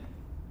 And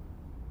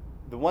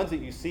the ones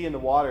that you see in the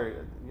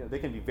water, they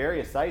can be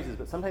various sizes,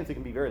 but sometimes they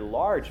can be very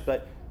large.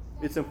 But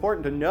it's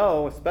important to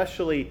know,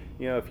 especially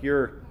if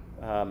you're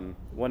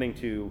wanting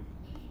to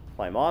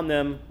climb on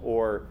them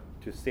or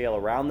to sail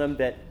around them,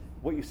 that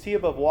what you see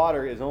above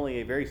water is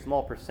only a very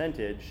small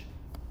percentage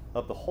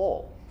of the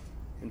whole.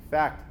 In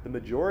fact, the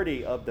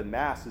majority of the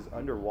mass is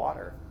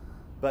underwater.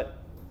 But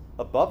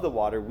above the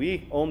water,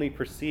 we only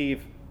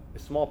perceive a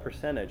small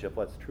percentage of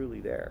what's truly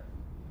there.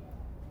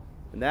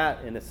 And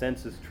that, in a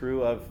sense, is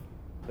true of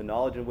the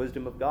knowledge and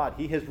wisdom of God.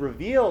 He has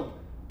revealed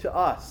to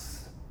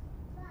us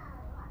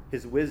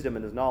his wisdom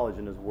and his knowledge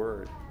in his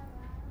word.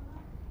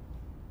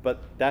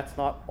 But that's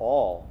not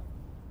all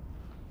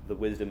the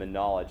wisdom and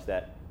knowledge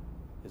that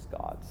is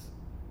God's.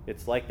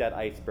 It's like that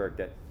iceberg,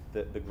 that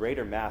the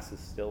greater mass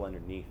is still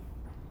underneath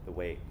the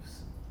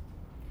waves.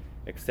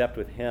 Except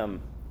with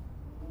him,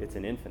 it's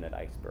an infinite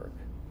iceberg.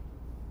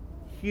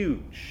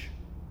 Huge,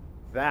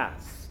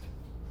 vast.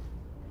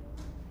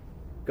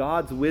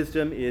 God's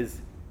wisdom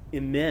is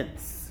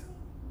immense,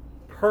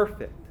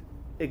 perfect,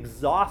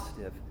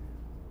 exhaustive.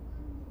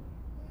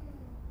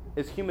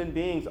 As human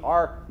beings,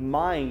 our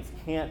minds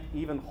can't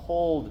even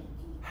hold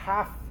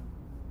half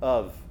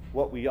of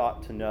what we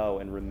ought to know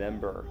and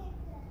remember.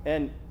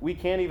 And we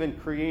can't even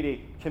create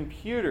a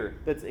computer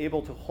that's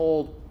able to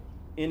hold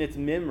in its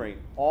memory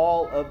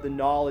all of the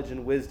knowledge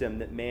and wisdom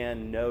that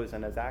man knows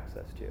and has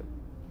access to.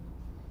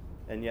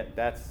 And yet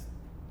that's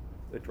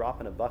a drop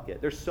in a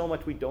bucket. There's so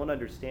much we don't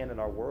understand in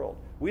our world.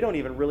 We don't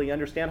even really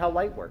understand how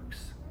light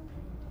works.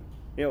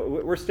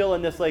 We're still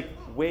in this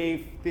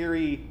wave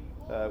theory,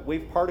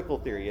 wave particle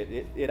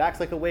theory. It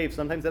acts like a wave.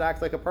 Sometimes it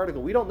acts like a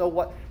particle. We don't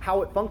know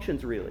how it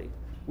functions really.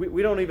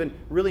 We don't even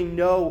really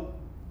know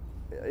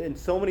in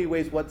so many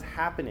ways what's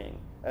happening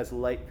as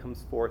light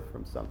comes forth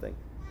from something.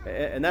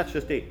 And that's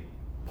just a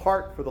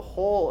part for the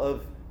whole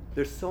of,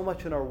 there's so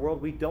much in our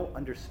world we don't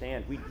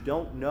understand, we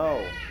don't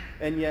know.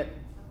 And yet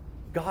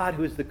God,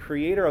 who is the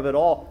creator of it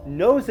all,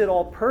 knows it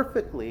all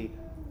perfectly,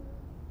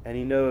 and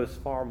he knows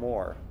far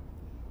more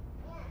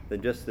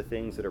than just the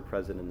things that are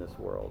present in this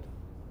world.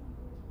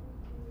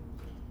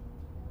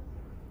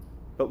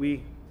 But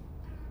we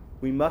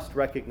must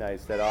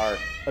recognize that our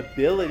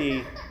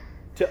ability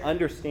to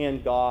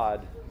understand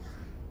God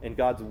and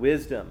God's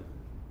wisdom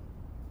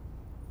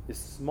is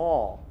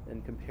small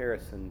in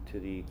comparison to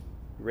the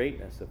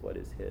greatness of what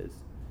is his.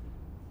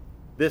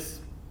 This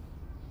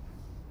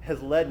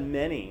has led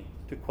many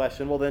to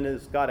question, well, then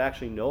is God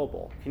actually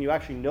knowable? Can you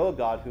actually know a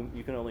God whom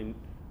you can only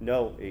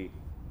know a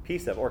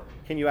piece of? Or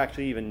can you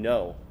actually even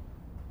know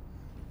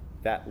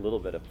that little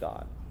bit of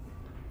God?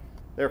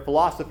 There are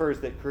philosophers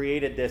that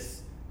created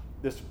this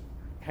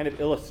kind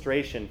of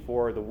illustration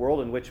for the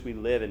world in which we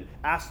live and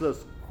ask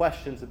those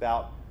questions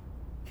about,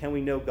 can we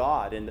know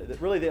God? And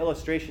really the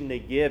illustration they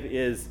give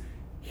is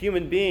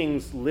human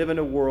beings live in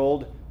a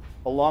world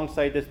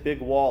alongside this big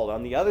wall.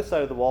 On the other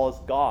side of the wall is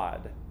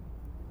God.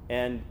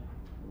 And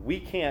we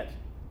can't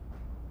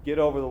get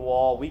over the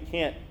wall. We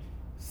can't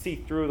see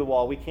through the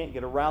wall. We can't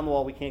get around the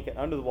wall. We can't get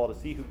under the wall to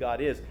see who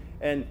God is.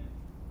 And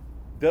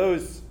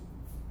those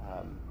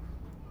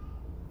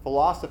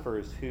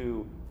philosophers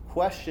who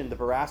questioned the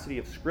veracity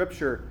of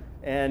Scripture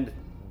and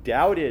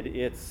doubted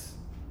its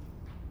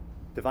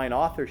divine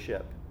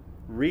authorship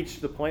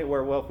reached the point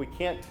where, well, if we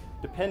can't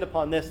depend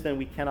upon this, then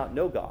we cannot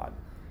know God.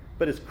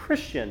 But as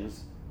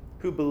Christians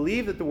who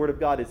believe that the Word of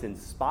God is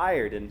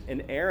inspired and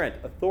inerrant,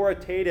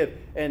 authoritative,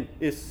 and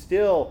is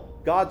still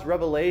God's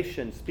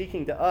revelation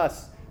speaking to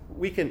us,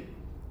 we can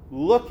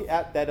look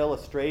at that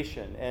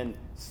illustration and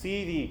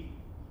see the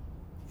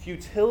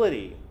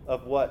futility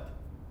of what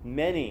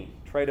many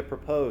try to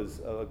propose,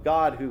 of a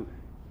God who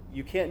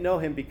you can't know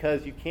him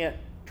because you can't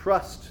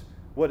trust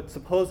what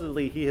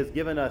supposedly he has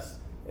given us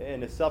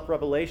in his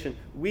self-revelation.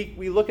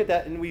 We look at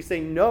that and we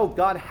say, no,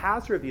 God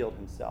has revealed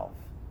himself.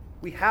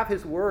 We have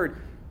his word,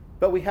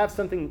 but we have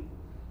something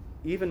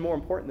even more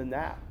important than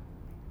that.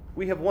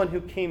 We have one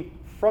who came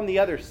from the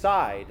other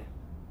side,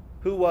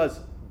 who was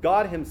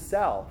God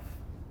himself,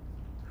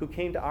 who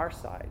came to our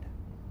side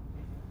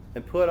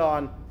and put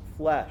on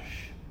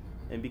flesh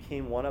and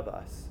became one of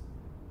us.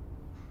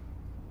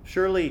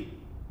 Surely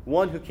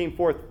one who came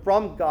forth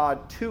from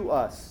God to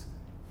us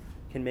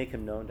can make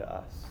him known to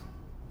us.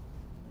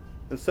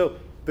 And so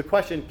the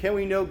question, can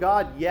we know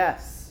God?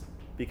 Yes,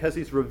 because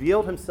he's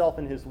revealed himself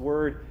in his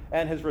word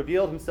and has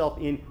revealed himself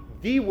in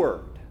the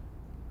Word,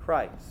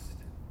 Christ.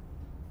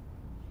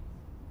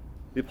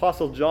 The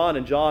Apostle John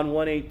in John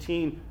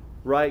 1:18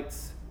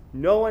 writes,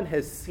 "No one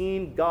has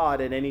seen God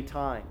at any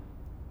time.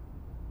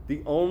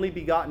 The only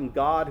begotten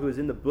God who is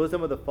in the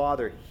bosom of the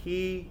Father,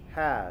 he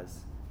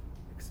has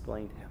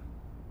explained him."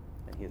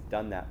 And he has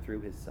done that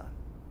through his Son.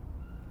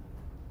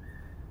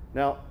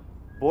 Now,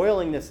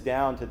 boiling this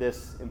down to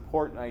this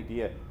important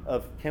idea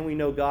of, can we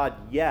know God?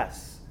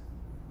 Yes,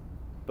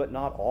 but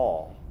not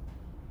all.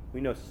 We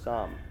know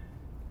some.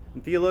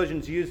 And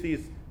theologians use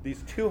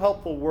these two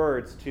helpful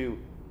words to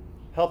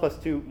help us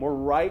to more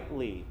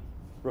rightly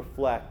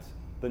reflect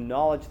the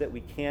knowledge that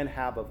we can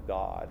have of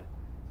God.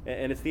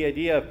 And it's the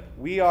idea of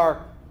we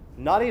are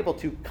not able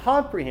to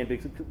comprehend,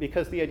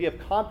 because the idea of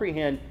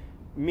comprehend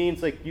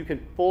means like you can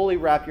fully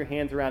wrap your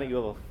hands around it. You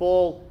have a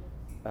full,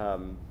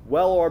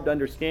 well-orbed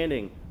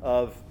understanding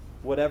of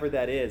whatever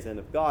that is. And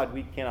of God,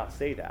 we cannot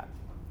say that.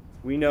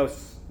 We know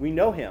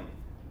him,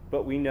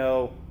 but we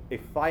know a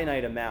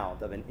finite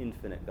amount of an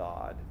infinite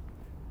God.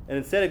 And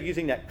instead of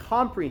using that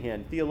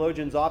comprehend,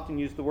 theologians often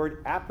use the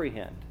word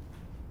apprehend.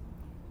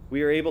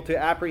 We are able to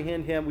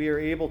apprehend him. We are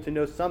able to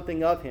know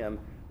something of him,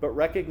 but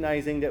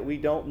recognizing that we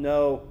don't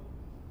know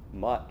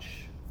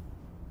much.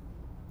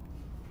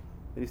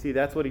 And you see,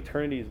 that's what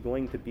eternity is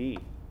going to be.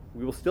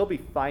 We will still be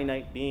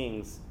finite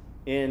beings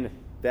in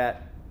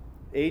that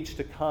age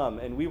to come,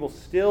 and we will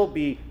still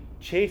be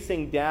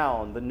chasing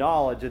down the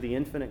knowledge of the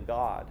infinite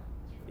God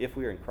if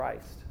we are in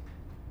Christ.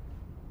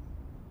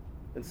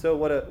 And so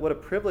what a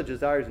privilege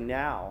is ours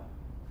now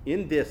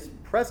in this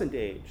present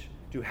age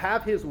to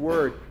have his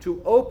word,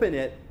 to open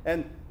it,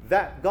 and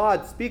that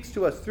God speaks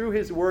to us through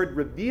his word,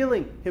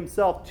 revealing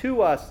himself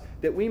to us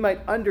that we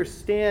might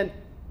understand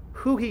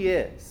who he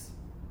is,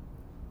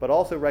 but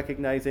also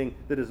recognizing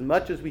that as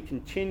much as we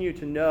continue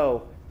to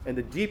know, and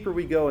the deeper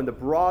we go and the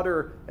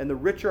broader and the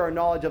richer our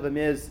knowledge of him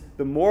is,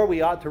 the more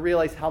we ought to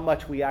realize how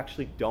much we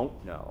actually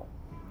don't know.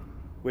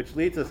 Which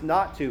leads us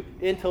not to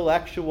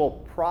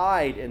intellectual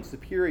pride and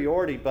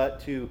superiority,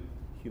 but to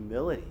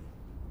humility.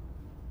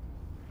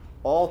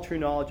 All true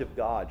knowledge of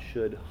God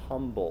should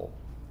humble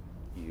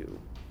you.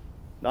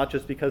 Not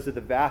just because of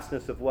the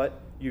vastness of what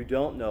you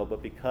don't know,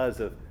 but because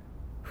of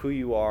who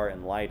you are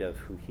in light of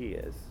who he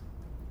is.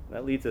 And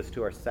that leads us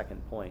to our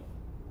second point.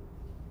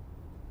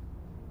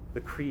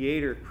 The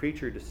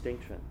creator-creature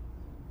distinction.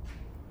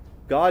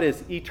 God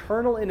is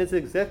eternal in his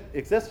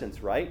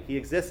existence, right? He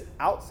exists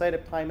outside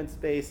of time and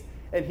space,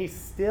 and he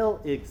still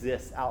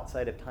exists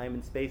outside of time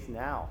and space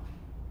now.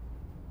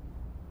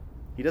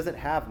 He doesn't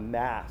have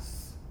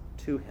mass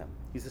to him.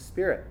 He's a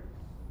spirit.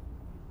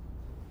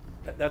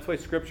 That's why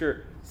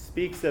Scripture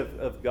speaks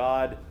of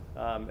God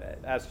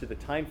as to the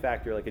time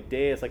factor, like a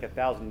day is like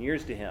 1,000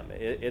 years to him.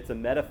 It's a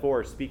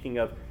metaphor speaking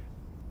of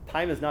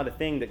time is not a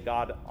thing that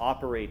God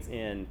operates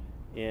in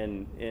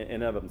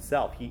and of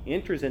himself. He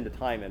enters into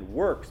time and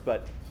works,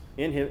 but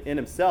in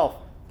himself,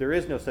 there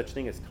is no such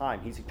thing as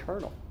time. He's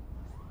eternal.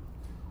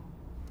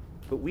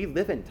 But we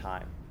live in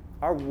time.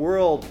 Our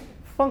world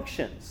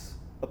functions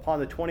upon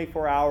the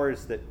 24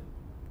 hours that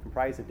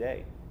comprise a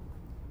day.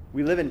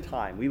 We live in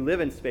time. We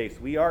live in space.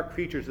 We are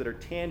creatures that are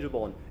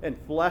tangible and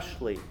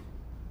fleshly.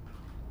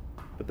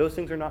 But those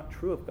things are not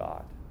true of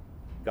God.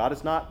 God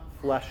is not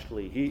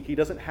fleshly. He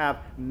doesn't have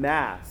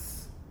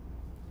mass.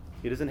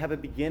 He doesn't have a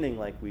beginning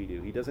like we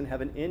do. He doesn't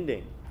have an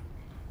ending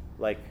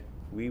like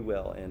we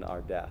will in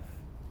our death.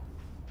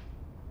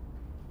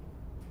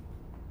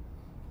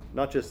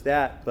 Not just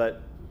that,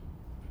 but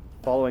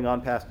following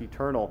on past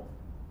eternal,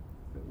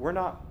 we're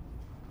not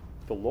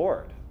the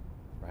Lord,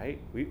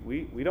 right?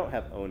 We don't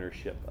have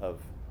ownership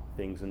of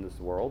things in this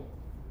world.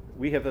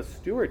 We have a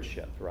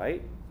stewardship,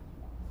 right?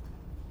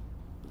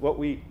 What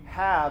we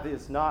have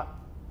is not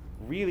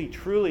really,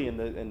 truly, in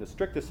the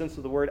strictest sense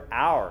of the word,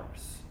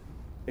 ours,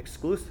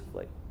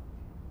 exclusively.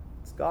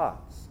 It's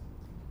God's.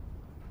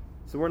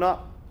 So we're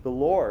not the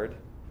Lord,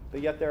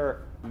 but yet there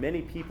are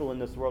many people in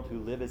this world who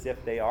live as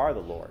if they are the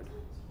Lord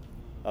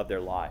of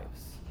their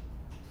lives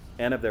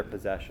and of their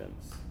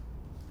possessions,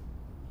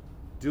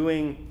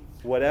 doing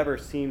whatever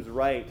seems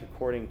right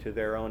according to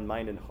their own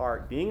mind and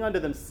heart, being unto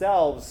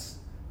themselves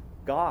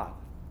God.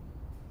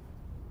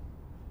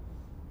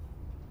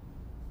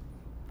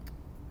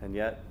 And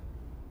yet,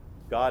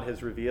 God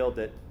has revealed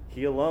that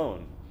He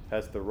alone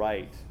has the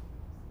right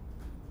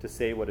to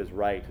say what is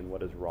right and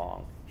what is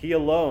wrong. He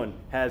alone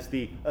has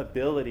the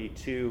ability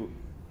to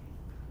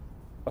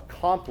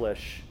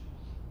accomplish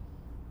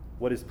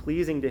what is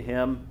pleasing to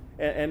Him.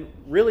 And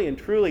really and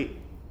truly,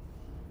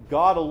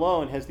 God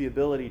alone has the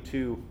ability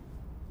to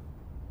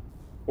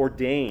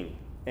ordain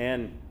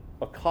and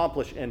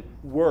accomplish and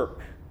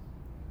work.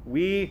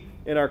 We,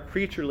 in our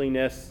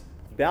creatureliness,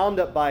 bound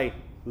up by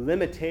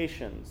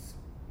limitations,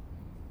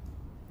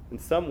 in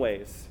some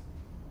ways,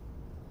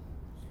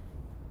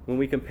 when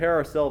we compare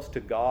ourselves to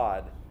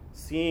God,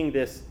 seeing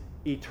this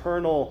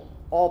eternal,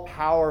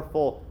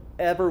 all-powerful,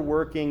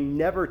 ever-working,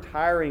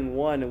 never-tiring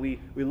one, and we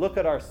look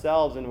at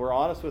ourselves and we're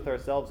honest with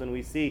ourselves and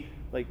we see,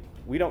 like,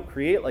 we don't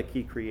create like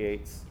He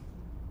creates.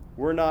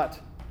 We're not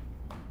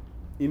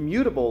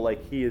immutable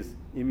like He is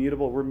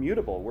immutable. We're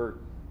mutable. We're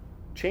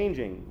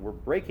changing. We're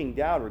breaking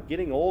down. We're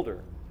getting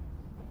older.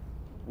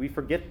 We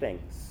forget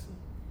things.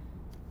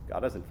 God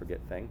doesn't forget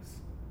things.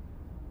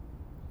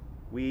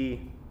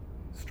 We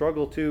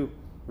struggle to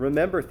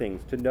remember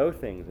things, to know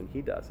things, and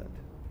He doesn't.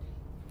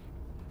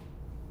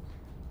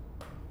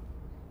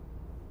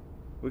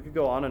 We could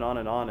go on and on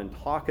and on and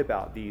talk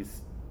about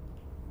this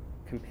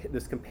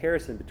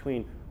comparison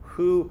between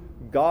who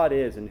God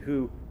is and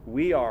who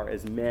we are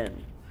as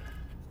men.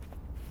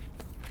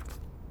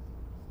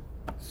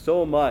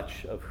 So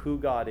much of who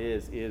God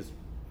is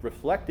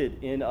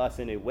reflected in us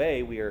in a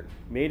way. We are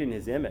made in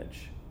His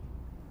image.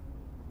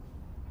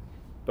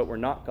 But we're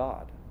not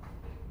God.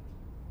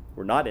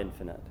 We're not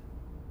infinite.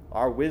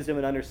 Our wisdom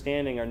and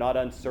understanding are not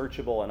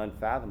unsearchable and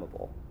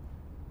unfathomable.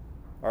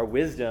 Our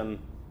wisdom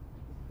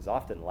is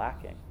often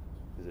lacking,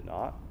 is it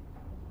not?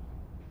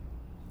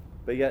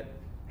 But yet,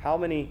 how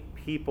many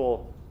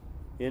people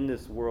in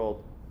this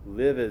world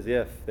live as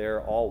if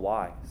they're all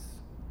wise?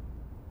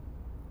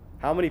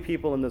 How many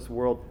people in this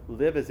world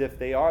live as if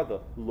they are the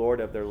Lord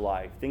of their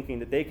life, thinking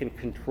that they can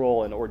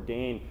control and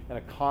ordain and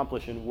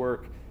accomplish and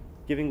work,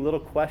 giving little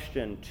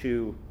question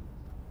to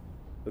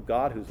the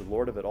God who's the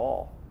Lord of it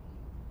all?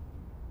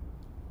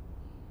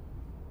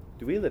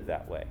 Do we live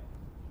that way?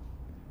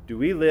 Do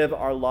we live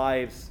our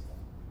lives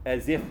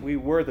as if we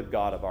were the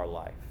God of our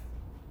life,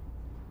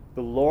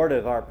 the Lord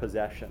of our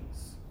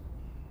possessions,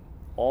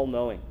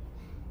 all-knowing,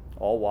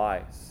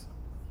 all-wise?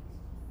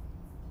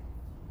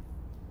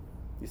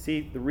 You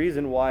see, the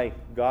reason why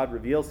God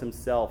reveals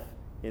Himself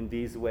in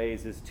these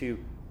ways is to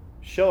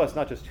show us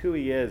not just who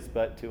He is,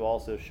 but to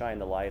also shine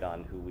the light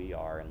on who we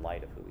are in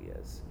light of who He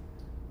is.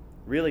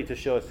 Really to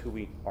show us who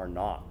we are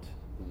not,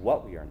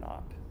 what we are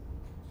not.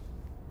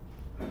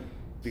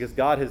 Because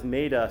God has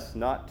made us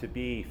not to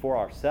be for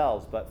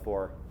ourselves, but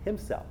for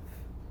Himself.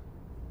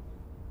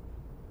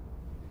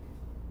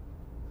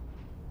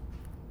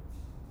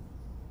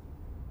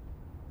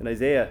 In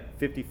Isaiah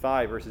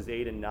 55, verses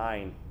 8 and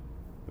 9,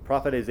 the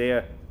prophet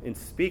Isaiah, in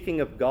speaking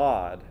of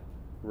God,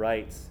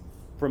 writes,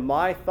 "For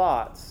my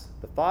thoughts,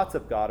 the thoughts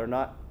of God, are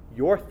not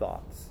your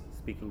thoughts,"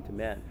 speaking to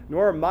men,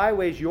 "nor are my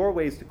ways your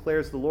ways,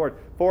 declares the Lord.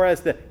 For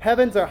as the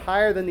heavens are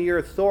higher than the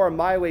earth, so are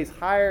my ways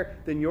higher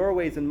than your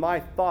ways, and my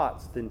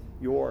thoughts than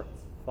your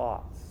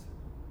thoughts."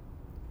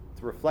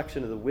 It's a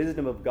reflection of the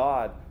wisdom of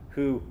God,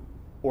 who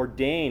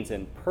ordains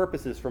and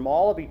purposes from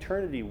all of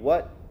eternity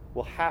what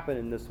will happen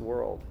in this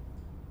world.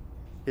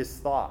 His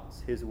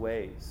thoughts, His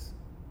ways.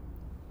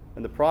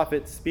 And the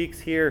prophet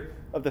speaks here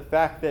of the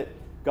fact that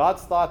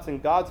God's thoughts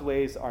and God's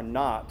ways are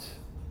not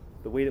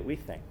the way that we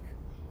think.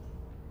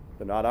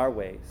 They're not our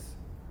ways.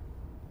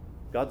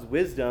 God's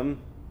wisdom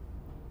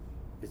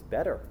is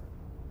better.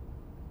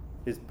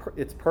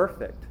 It's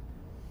perfect.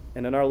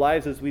 And in our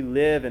lives as we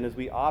live and as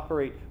we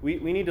operate, we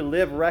need to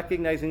live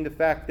recognizing the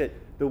fact that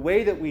the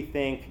way that we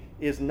think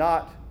is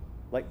not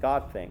like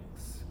God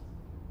thinks.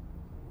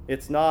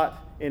 It's not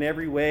in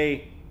every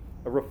way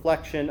a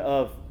reflection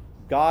of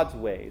God's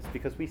ways,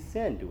 because we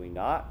sin, do we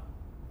not?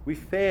 We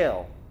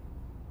fail.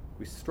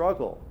 We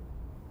struggle.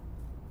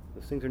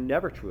 Those things are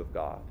never true of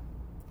God.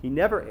 He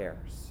never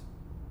errs.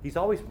 He's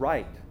always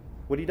right.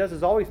 What he does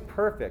is always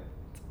perfect.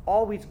 It's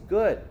always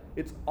good.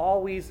 It's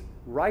always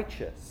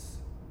righteous.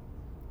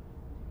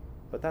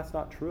 But that's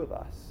not true of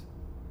us.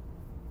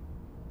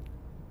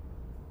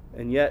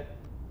 And yet,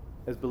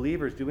 as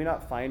believers, do we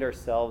not find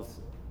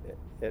ourselves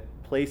at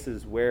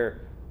places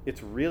where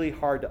it's really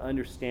hard to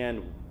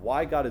understand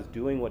why God is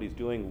doing what he's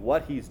doing,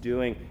 what he's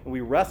doing, and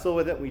we wrestle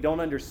with it and we don't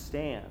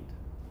understand,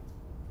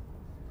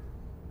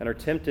 and are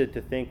tempted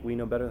to think we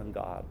know better than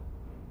God?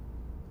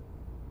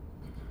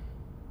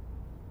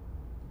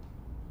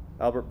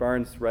 Albert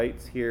Barnes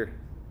writes here,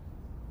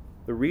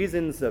 the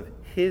reasons of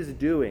his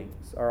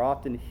doings are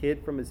often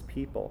hid from his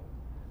people,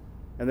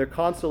 and their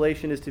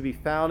consolation is to be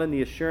found in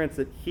the assurance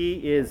that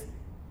he is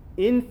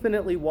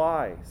infinitely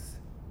wise,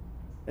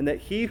 and that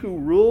he who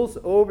rules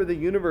over the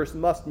universe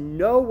must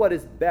know what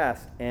is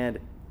best and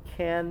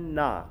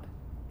cannot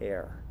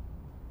err.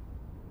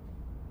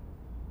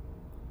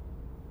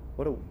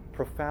 What a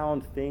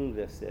profound thing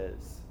this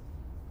is.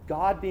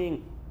 God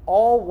being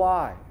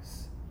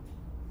all-wise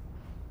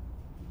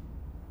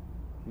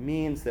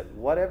means that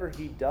whatever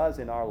he does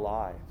in our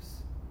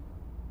lives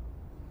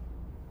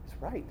is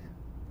right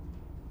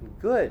and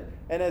good.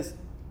 And as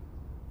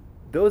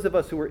those of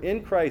us who are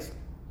in Christ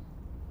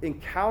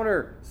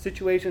encounter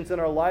situations in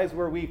our lives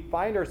where we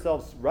find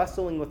ourselves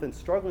wrestling with and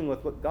struggling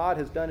with what God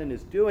has done and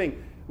is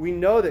doing, we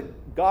know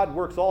that God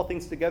works all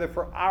things together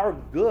for our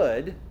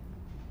good,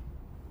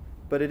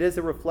 but it is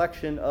a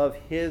reflection of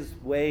his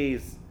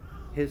ways,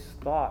 his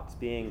thoughts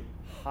being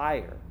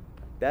higher,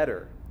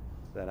 better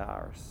than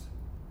ours.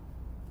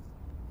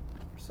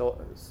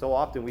 So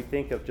often we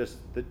think of just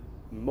the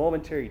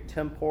momentary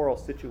temporal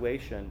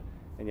situation,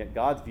 and yet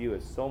God's view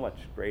is so much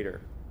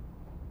greater,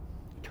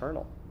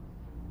 eternal.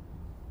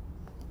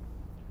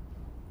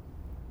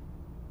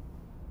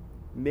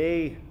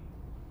 May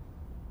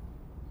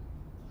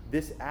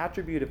this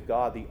attribute of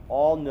God, the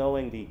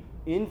all-knowing, the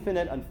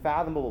infinite,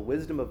 unfathomable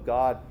wisdom of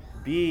God,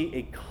 be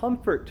a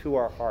comfort to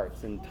our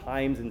hearts in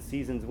times and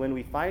seasons when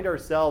we find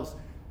ourselves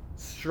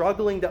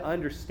struggling to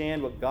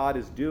understand what God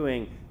is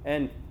doing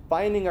and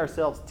finding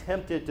ourselves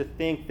tempted to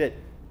think that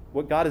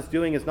what God is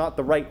doing is not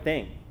the right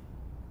thing.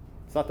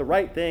 It's not the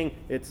right thing.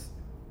 It's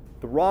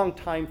the wrong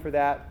time for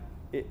that.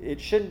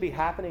 It shouldn't be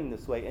happening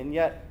this way. And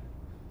yet,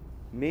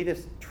 may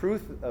this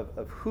truth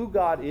of who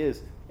God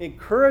is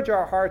encourage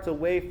our hearts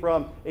away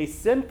from a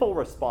sinful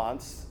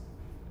response,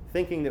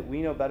 thinking that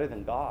we know better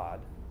than God,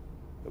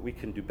 that we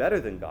can do better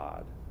than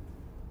God.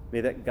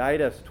 May that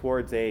guide us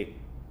towards a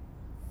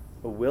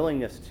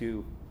willingness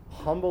to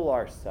humble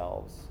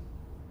ourselves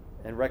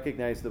and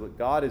recognize that what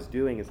God is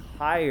doing is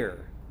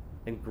higher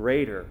and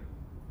greater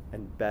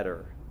and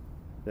better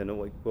than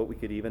what we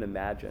could even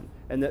imagine.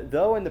 And that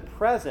though in the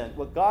present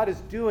what God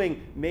is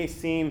doing may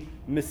seem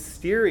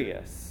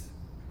mysterious,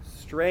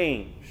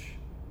 strange,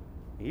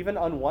 even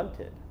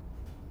unwanted,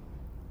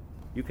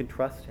 you can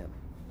trust him.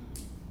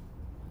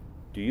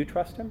 Do you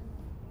trust him?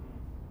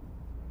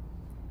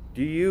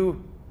 Do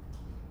you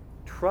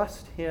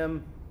trust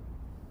him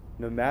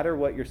no matter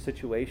what your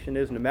situation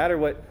is, no matter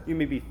what you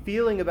may be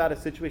feeling about a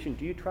situation?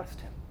 Do you trust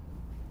him?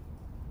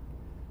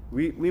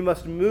 We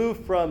must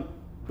move from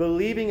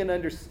believing and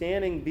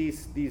understanding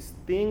these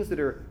things that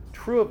are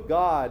true of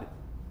God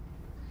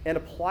and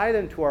apply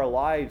them to our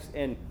lives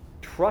and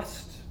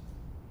trust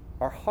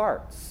our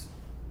hearts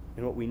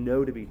in what we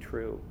know to be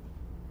true.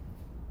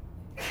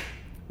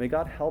 May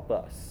God help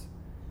us.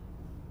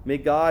 May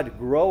God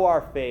grow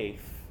our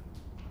faith,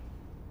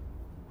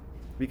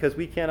 because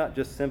we cannot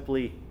just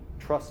simply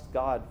trust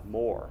God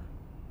more.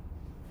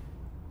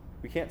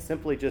 We can't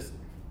simply just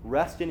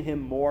rest in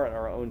him more in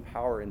our own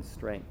power and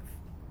strength.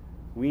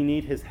 We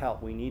need his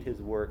help. We need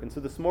his work. And so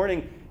this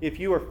morning, if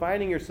you are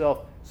finding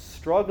yourself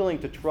struggling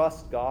to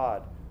trust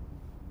God,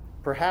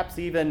 perhaps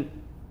even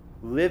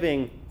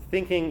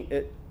thinking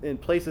in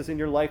places in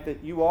your life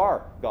that you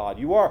are God,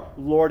 you are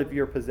Lord of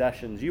your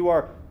possessions, you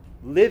are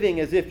living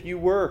as if you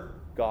were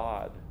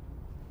God,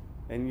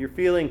 and you're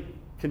feeling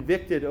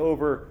convicted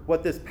over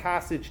what this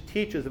passage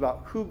teaches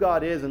about who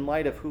God is in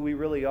light of who we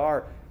really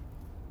are,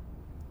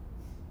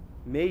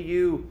 may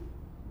you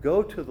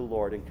go to the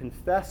Lord and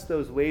confess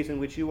those ways in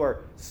which you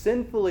are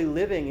sinfully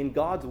living in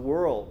God's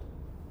world,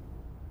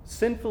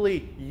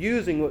 sinfully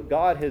using what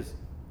God has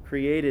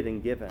created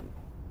and given.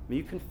 May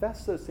you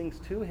confess those things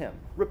to him,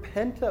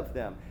 repent of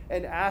them,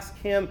 and ask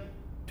him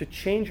to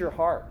change your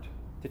heart,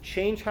 to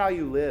change how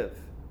you live,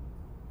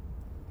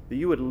 that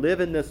you would live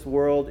in this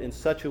world in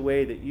such a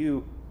way that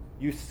you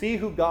see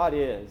who God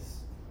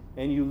is,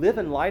 and you live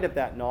in light of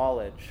that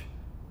knowledge,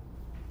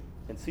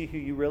 and see who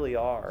you really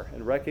are,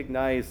 and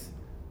recognize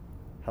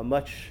how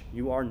much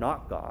you are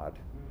not God,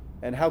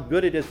 and how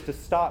good it is to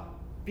stop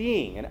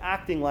being and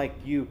acting like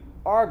you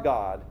are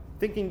God,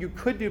 thinking you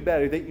could do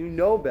better, that you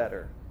know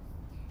better.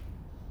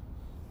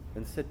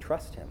 Instead,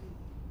 trust him.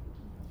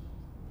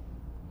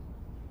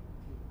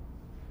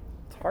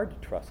 It's hard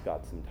to trust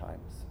God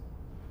sometimes.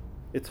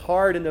 It's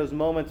hard in those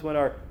moments when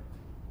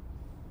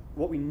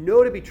what we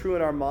know to be true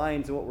in our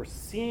minds and what we're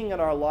seeing in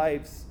our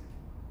lives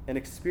and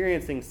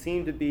experiencing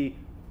seem to be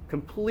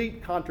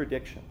complete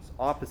contradictions,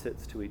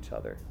 opposites to each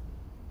other.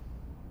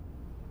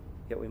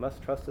 Yet we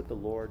must trust that the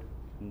Lord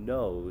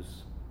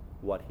knows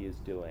what he is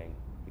doing.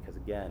 Because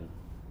again,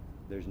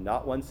 there's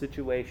not one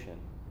situation,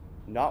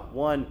 not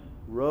one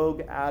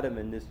rogue atom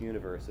in this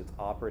universe that's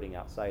operating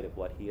outside of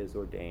what he has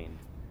ordained.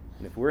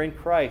 And if we're in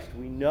Christ,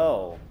 we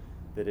know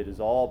that it is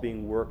all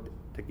being worked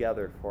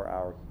together for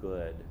our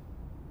good.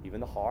 Even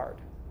the hard,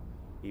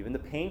 even the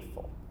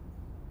painful,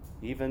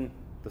 even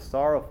the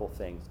sorrowful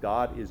things.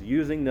 God is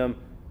using them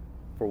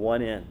for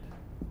one end,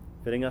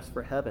 fitting us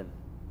for heaven.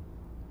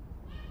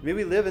 May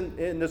we live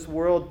in this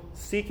world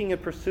seeking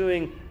and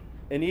pursuing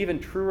an even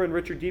truer and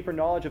richer, deeper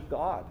knowledge of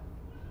God.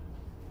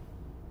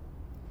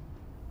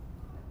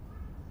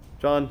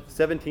 John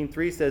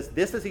 17:3 says,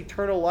 "This is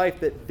eternal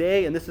life, that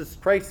they," and this is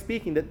Christ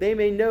speaking, "that they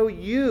may know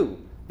you,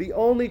 the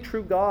only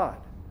true God."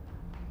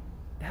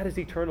 That is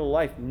eternal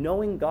life,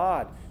 knowing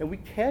God. And we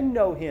can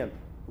know him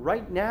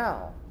right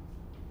now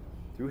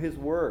through his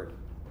word,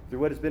 through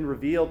what has been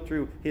revealed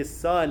through his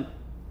Son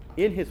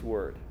in his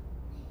word.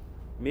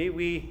 May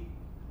we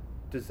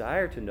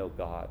desire to know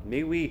God.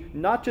 May we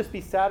not just be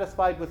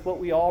satisfied with what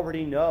we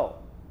already know.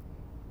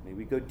 May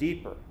we go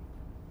deeper.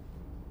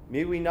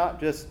 May we not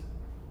just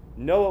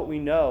know what we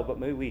know, but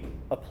may we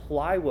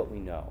apply what we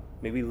know.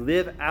 May we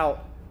live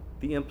out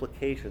the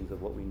implications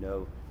of what we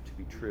know to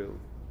be true.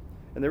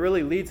 And that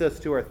really leads us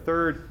to our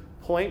third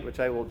point, which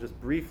I will just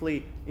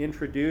briefly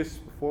introduce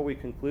before we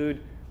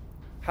conclude.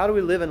 How do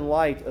we live in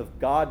light of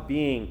God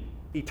being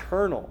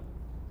eternal,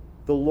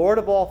 the Lord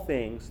of all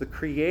things, the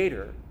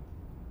Creator,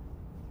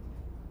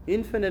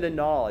 infinite in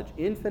knowledge,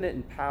 infinite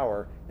in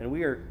power, and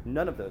we are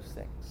none of those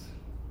things?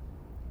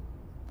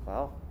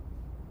 Well,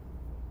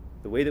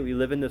 the way that we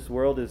live in this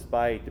world is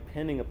by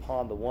depending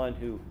upon the one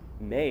who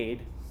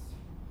made,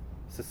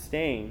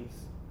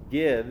 sustains,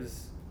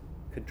 gives,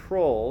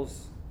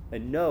 controls,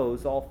 and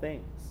knows all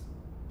things.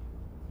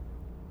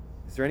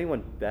 Is there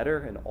anyone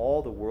better in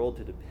all the world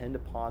to depend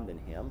upon than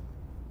him?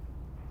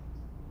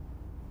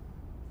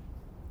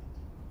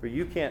 For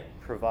you can't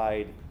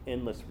provide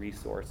endless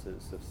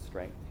resources of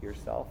strength to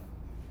yourself.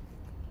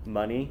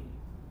 Money.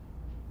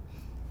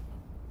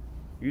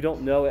 You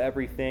don't know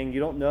everything.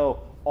 You don't know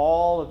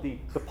all of the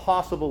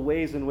possible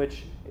ways in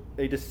which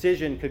a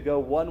decision could go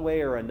one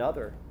way or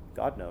another.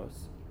 God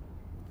knows.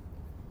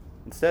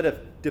 Instead of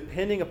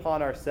depending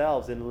upon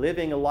ourselves and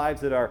living lives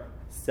that are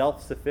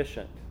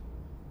self-sufficient,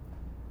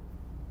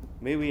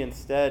 may we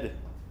instead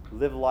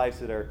live lives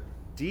that are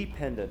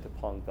dependent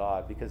upon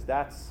God, because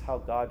that's how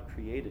God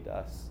created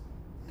us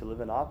to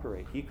live and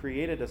operate. He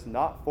created us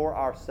not for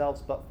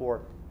ourselves, but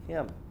for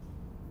him.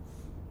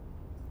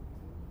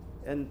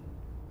 And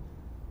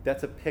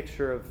that's a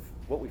picture of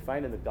what we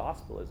find in the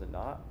gospel, is it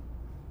not?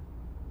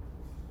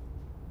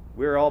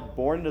 We're all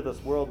born into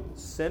this world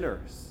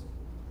sinners.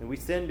 And we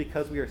sin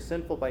because we are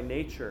sinful by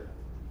nature.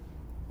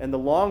 And the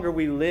longer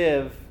we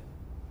live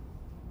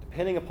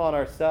depending upon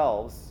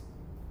ourselves,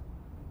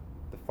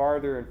 the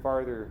farther and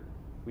farther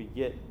we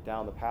get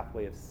down the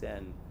pathway of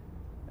sin,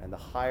 and the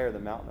higher the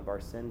mountain of our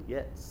sin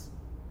gets.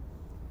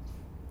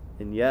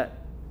 And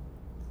yet,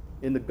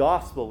 in the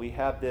gospel, we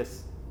have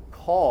this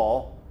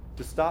call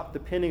to stop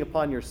depending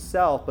upon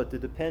yourself, but to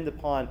depend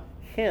upon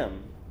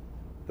him,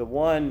 the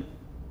one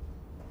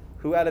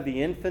who out of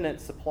the infinite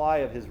supply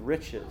of his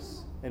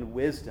riches and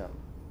wisdom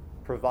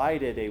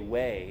provided a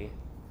way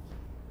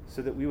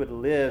so that we would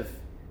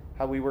live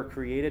how we were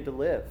created to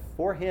live,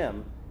 for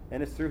him,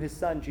 and it's through his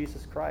Son,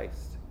 Jesus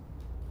Christ.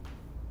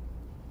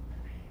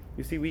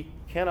 You see, we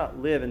cannot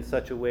live in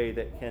such a way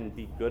that can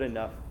be good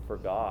enough for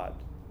God,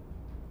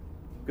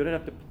 good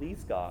enough to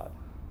please God.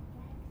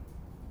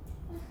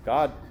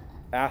 God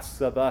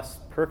asks of us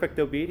perfect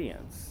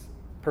obedience,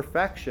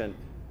 perfection,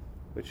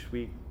 which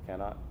we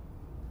cannot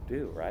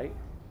do, right?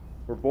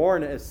 We're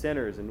born as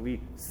sinners, and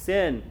we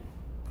sin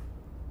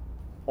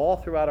all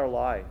throughout our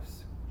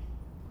lives.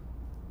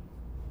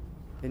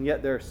 And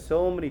yet there are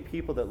so many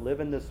people that live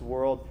in this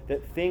world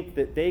that think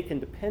that they can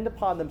depend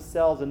upon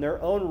themselves and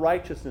their own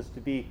righteousness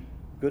to be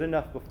good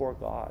enough before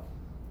God.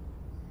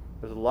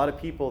 There's a lot of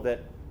people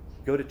that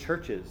go to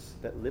churches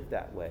that live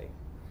that way.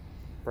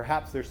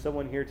 Perhaps there's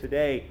someone here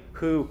today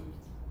who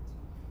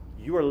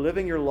you are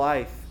living your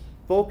life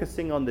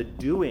focusing on the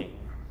doing,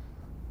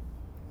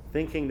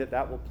 thinking that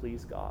that will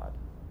please God.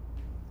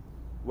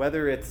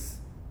 Whether it's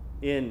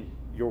in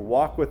your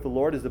walk with the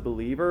Lord as a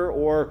believer,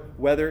 or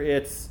whether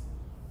it's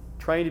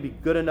trying to be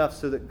good enough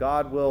so that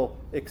God will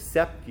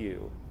accept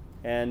you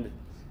and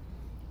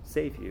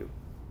save you.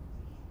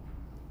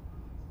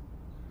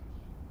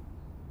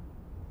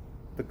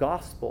 The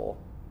gospel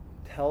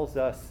tells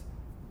us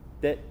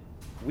that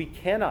we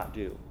cannot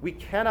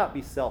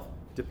be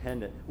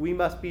self-dependent. We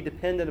must be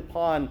dependent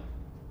upon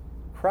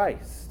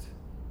Christ.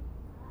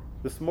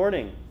 This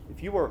morning,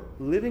 if you are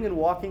living and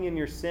walking in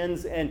your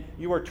sins and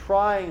you are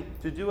trying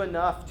to do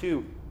enough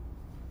to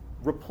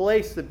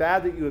replace the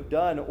bad that you have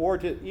done, or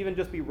to even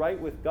just be right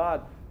with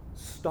God,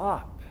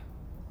 stop.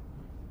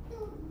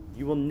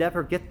 You will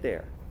never get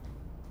there.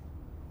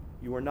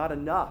 You are not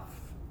enough.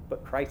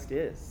 but Christ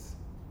is.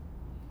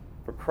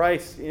 For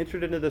Christ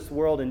entered into this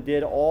world and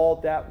did all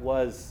that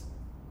was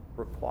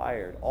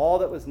required, all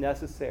that was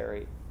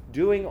necessary,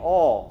 doing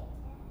all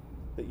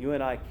that you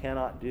and I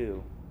cannot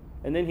do.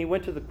 And then he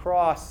went to the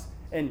cross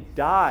and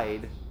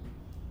died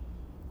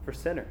for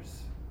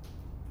sinners,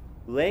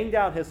 laying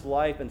down his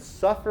life and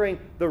suffering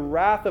the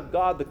wrath of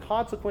God, the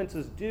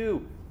consequences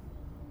due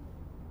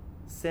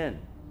sin.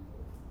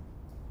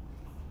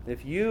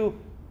 If you,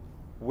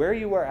 where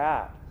you are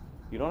at,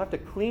 you don't have to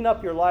clean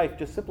up your life,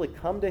 just simply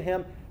come to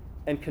him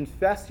and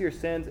confess your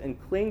sins and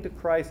cling to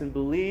Christ and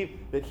believe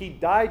that he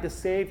died to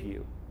save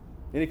you.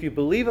 And if you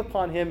believe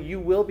upon him, you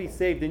will be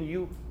saved, and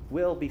you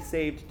will be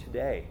saved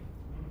today.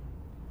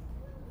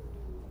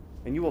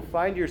 And you will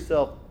find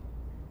yourself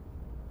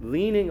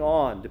leaning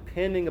on,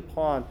 depending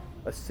upon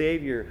a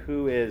Savior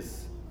who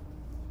is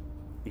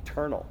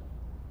eternal,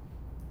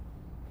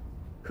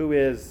 who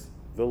is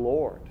the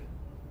Lord,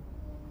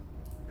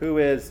 who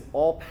is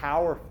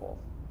all-powerful,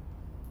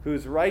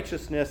 whose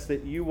righteousness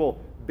that you will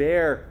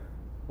bear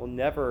will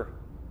never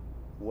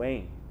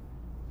wane,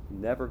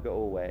 never go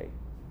away.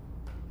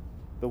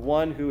 The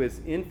one who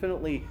is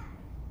infinitely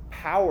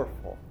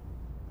powerful,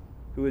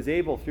 who is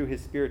able through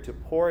his Spirit to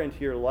pour into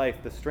your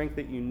life the strength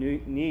that you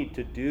need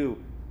to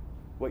do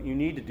what you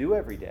need to do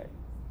every day,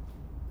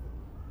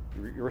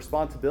 your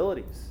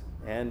responsibilities,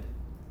 and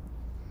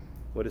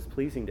what is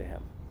pleasing to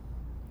him.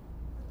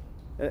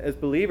 As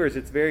believers,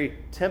 it's very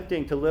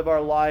tempting to live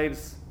our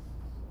lives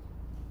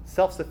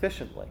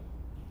self-sufficiently,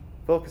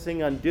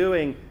 focusing on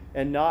doing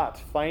and not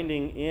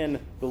finding in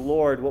the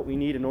Lord what we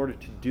need in order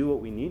to do what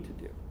we need to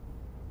do.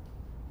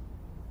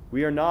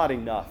 We are not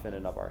enough in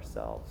and of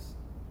ourselves.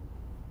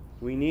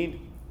 We need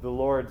the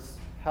Lord's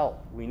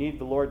help. We need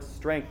the Lord's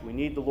strength. We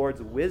need the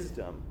Lord's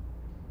wisdom.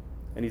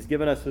 And he's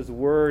given us his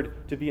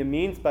word to be a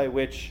means by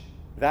which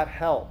that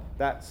help,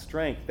 that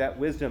strength, that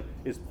wisdom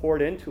is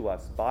poured into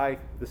us by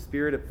the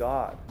Spirit of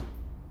God.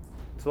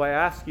 So I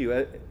ask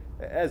you,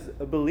 as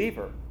a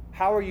believer,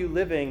 how are you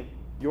living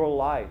your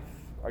life?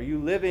 Are you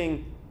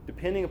living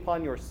depending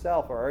upon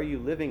yourself, or are you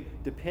living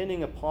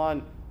depending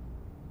upon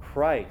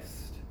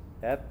Christ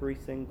every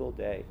single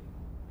day?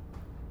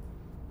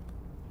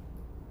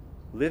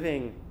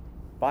 Living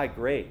by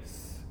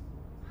grace,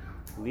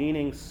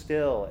 leaning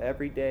still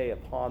every day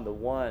upon the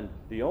one,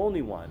 the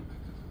only one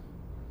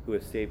who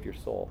has saved your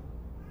soul.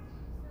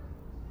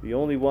 The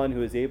only one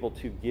who is able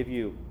to give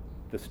you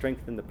the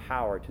strength and the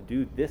power to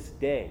do this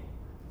day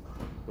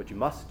what you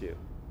must do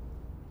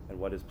and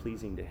what is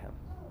pleasing to him.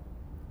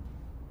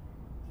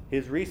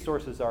 His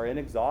resources are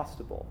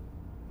inexhaustible,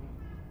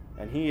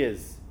 and he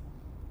is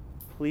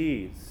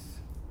pleased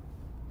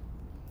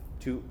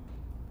to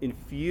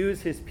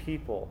infuse his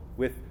people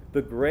with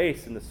the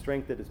grace and the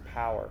strength that is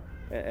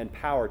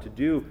power to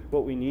do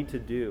what we need to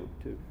do,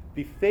 to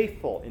be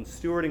faithful in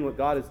stewarding what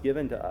God has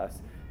given to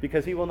us,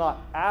 because he will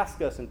not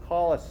ask us and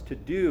call us to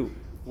do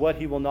what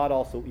he will not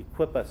also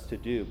equip us to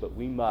do, but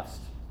we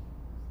must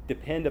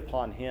depend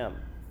upon him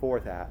for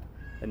that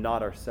and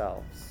not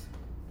ourselves.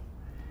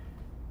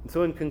 And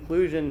so in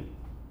conclusion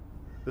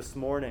this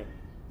morning,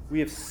 we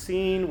have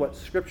seen what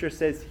Scripture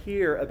says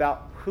here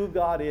about who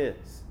God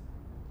is.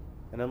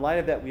 And in light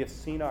of that, we have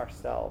seen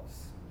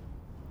ourselves.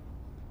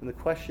 And the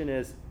question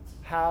is,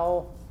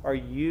 how are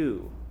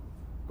you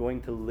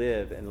going to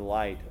live in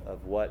light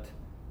of what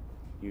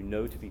you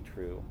know to be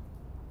true?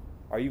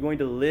 Are you going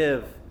to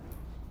live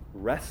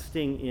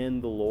resting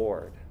in the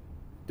Lord,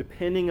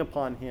 depending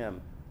upon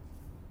him,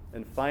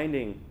 and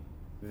finding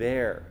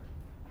there,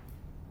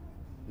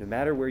 no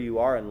matter where you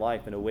are in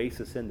life, an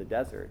oasis in the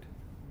desert?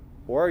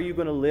 Or are you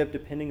going to live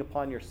depending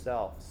upon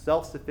yourself,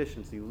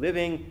 self-sufficiency,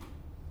 living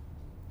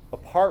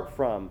apart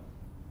from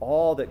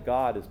all that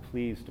God is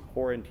pleased to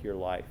pour into your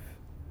life?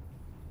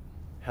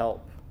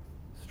 Help,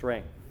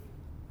 strength.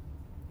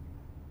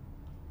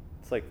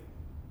 It's like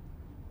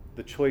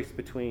the choice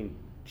between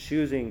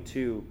choosing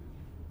to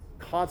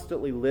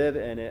constantly live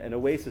in an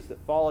oasis that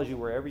follows you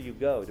wherever you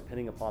go,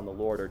 depending upon the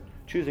Lord, or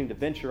choosing to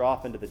venture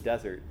off into the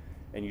desert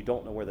and you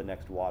don't know where the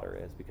next water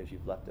is because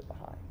you've left it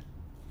behind.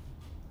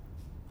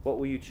 What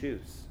will you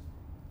choose?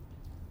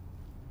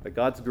 By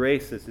God's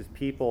grace as his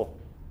people,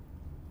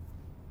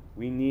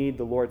 we need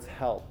the Lord's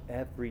help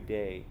every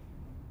day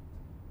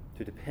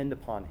to depend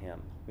upon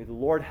him. May the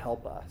Lord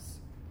help us.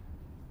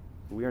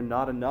 We are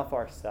not enough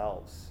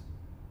ourselves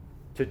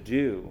to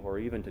do or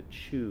even to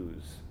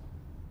choose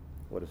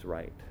what is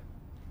right.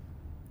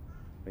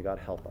 May God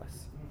help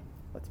us.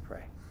 Let's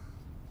pray.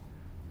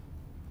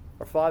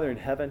 Our Father in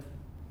heaven,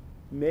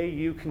 may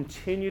you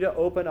continue to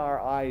open our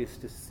eyes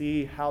to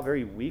see how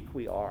very weak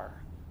we are,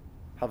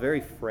 how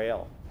very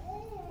frail,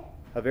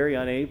 how very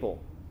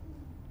unable,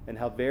 and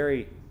how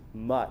very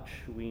much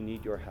we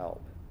need your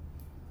help.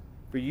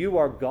 For you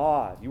are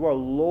God, you are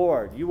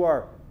Lord, you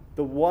are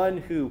the one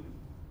who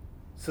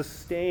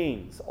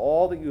sustains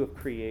all that you have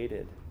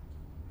created.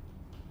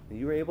 And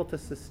you are able to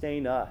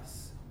sustain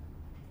us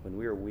when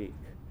we are weak.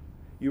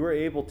 You are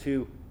able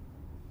to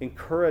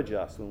encourage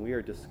us when we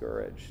are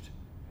discouraged.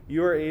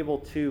 You are able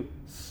to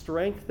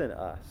strengthen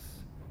us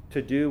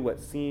to do what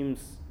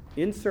seems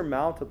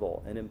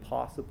insurmountable and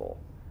impossible.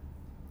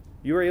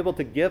 You are able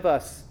to give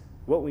us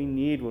what we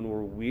need when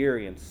we're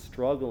weary and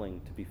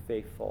struggling to be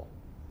faithful.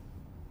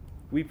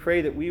 We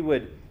pray that we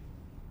would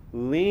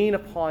lean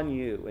upon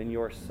you and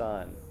your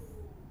Son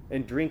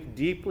and drink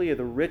deeply of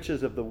the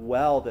riches of the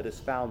well that is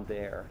found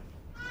there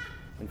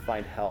and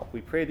find help.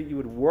 We pray that you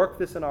would work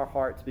this in our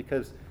hearts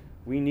because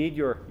we need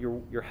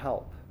your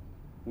help.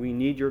 We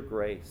need your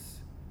grace.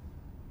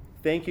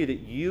 Thank you that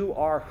you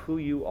are who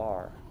you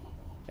are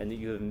and that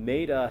you have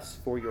made us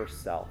for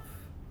yourself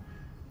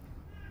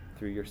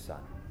through your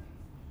Son.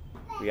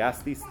 We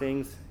ask these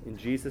things in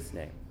Jesus'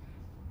 name.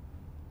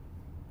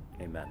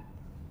 Amen.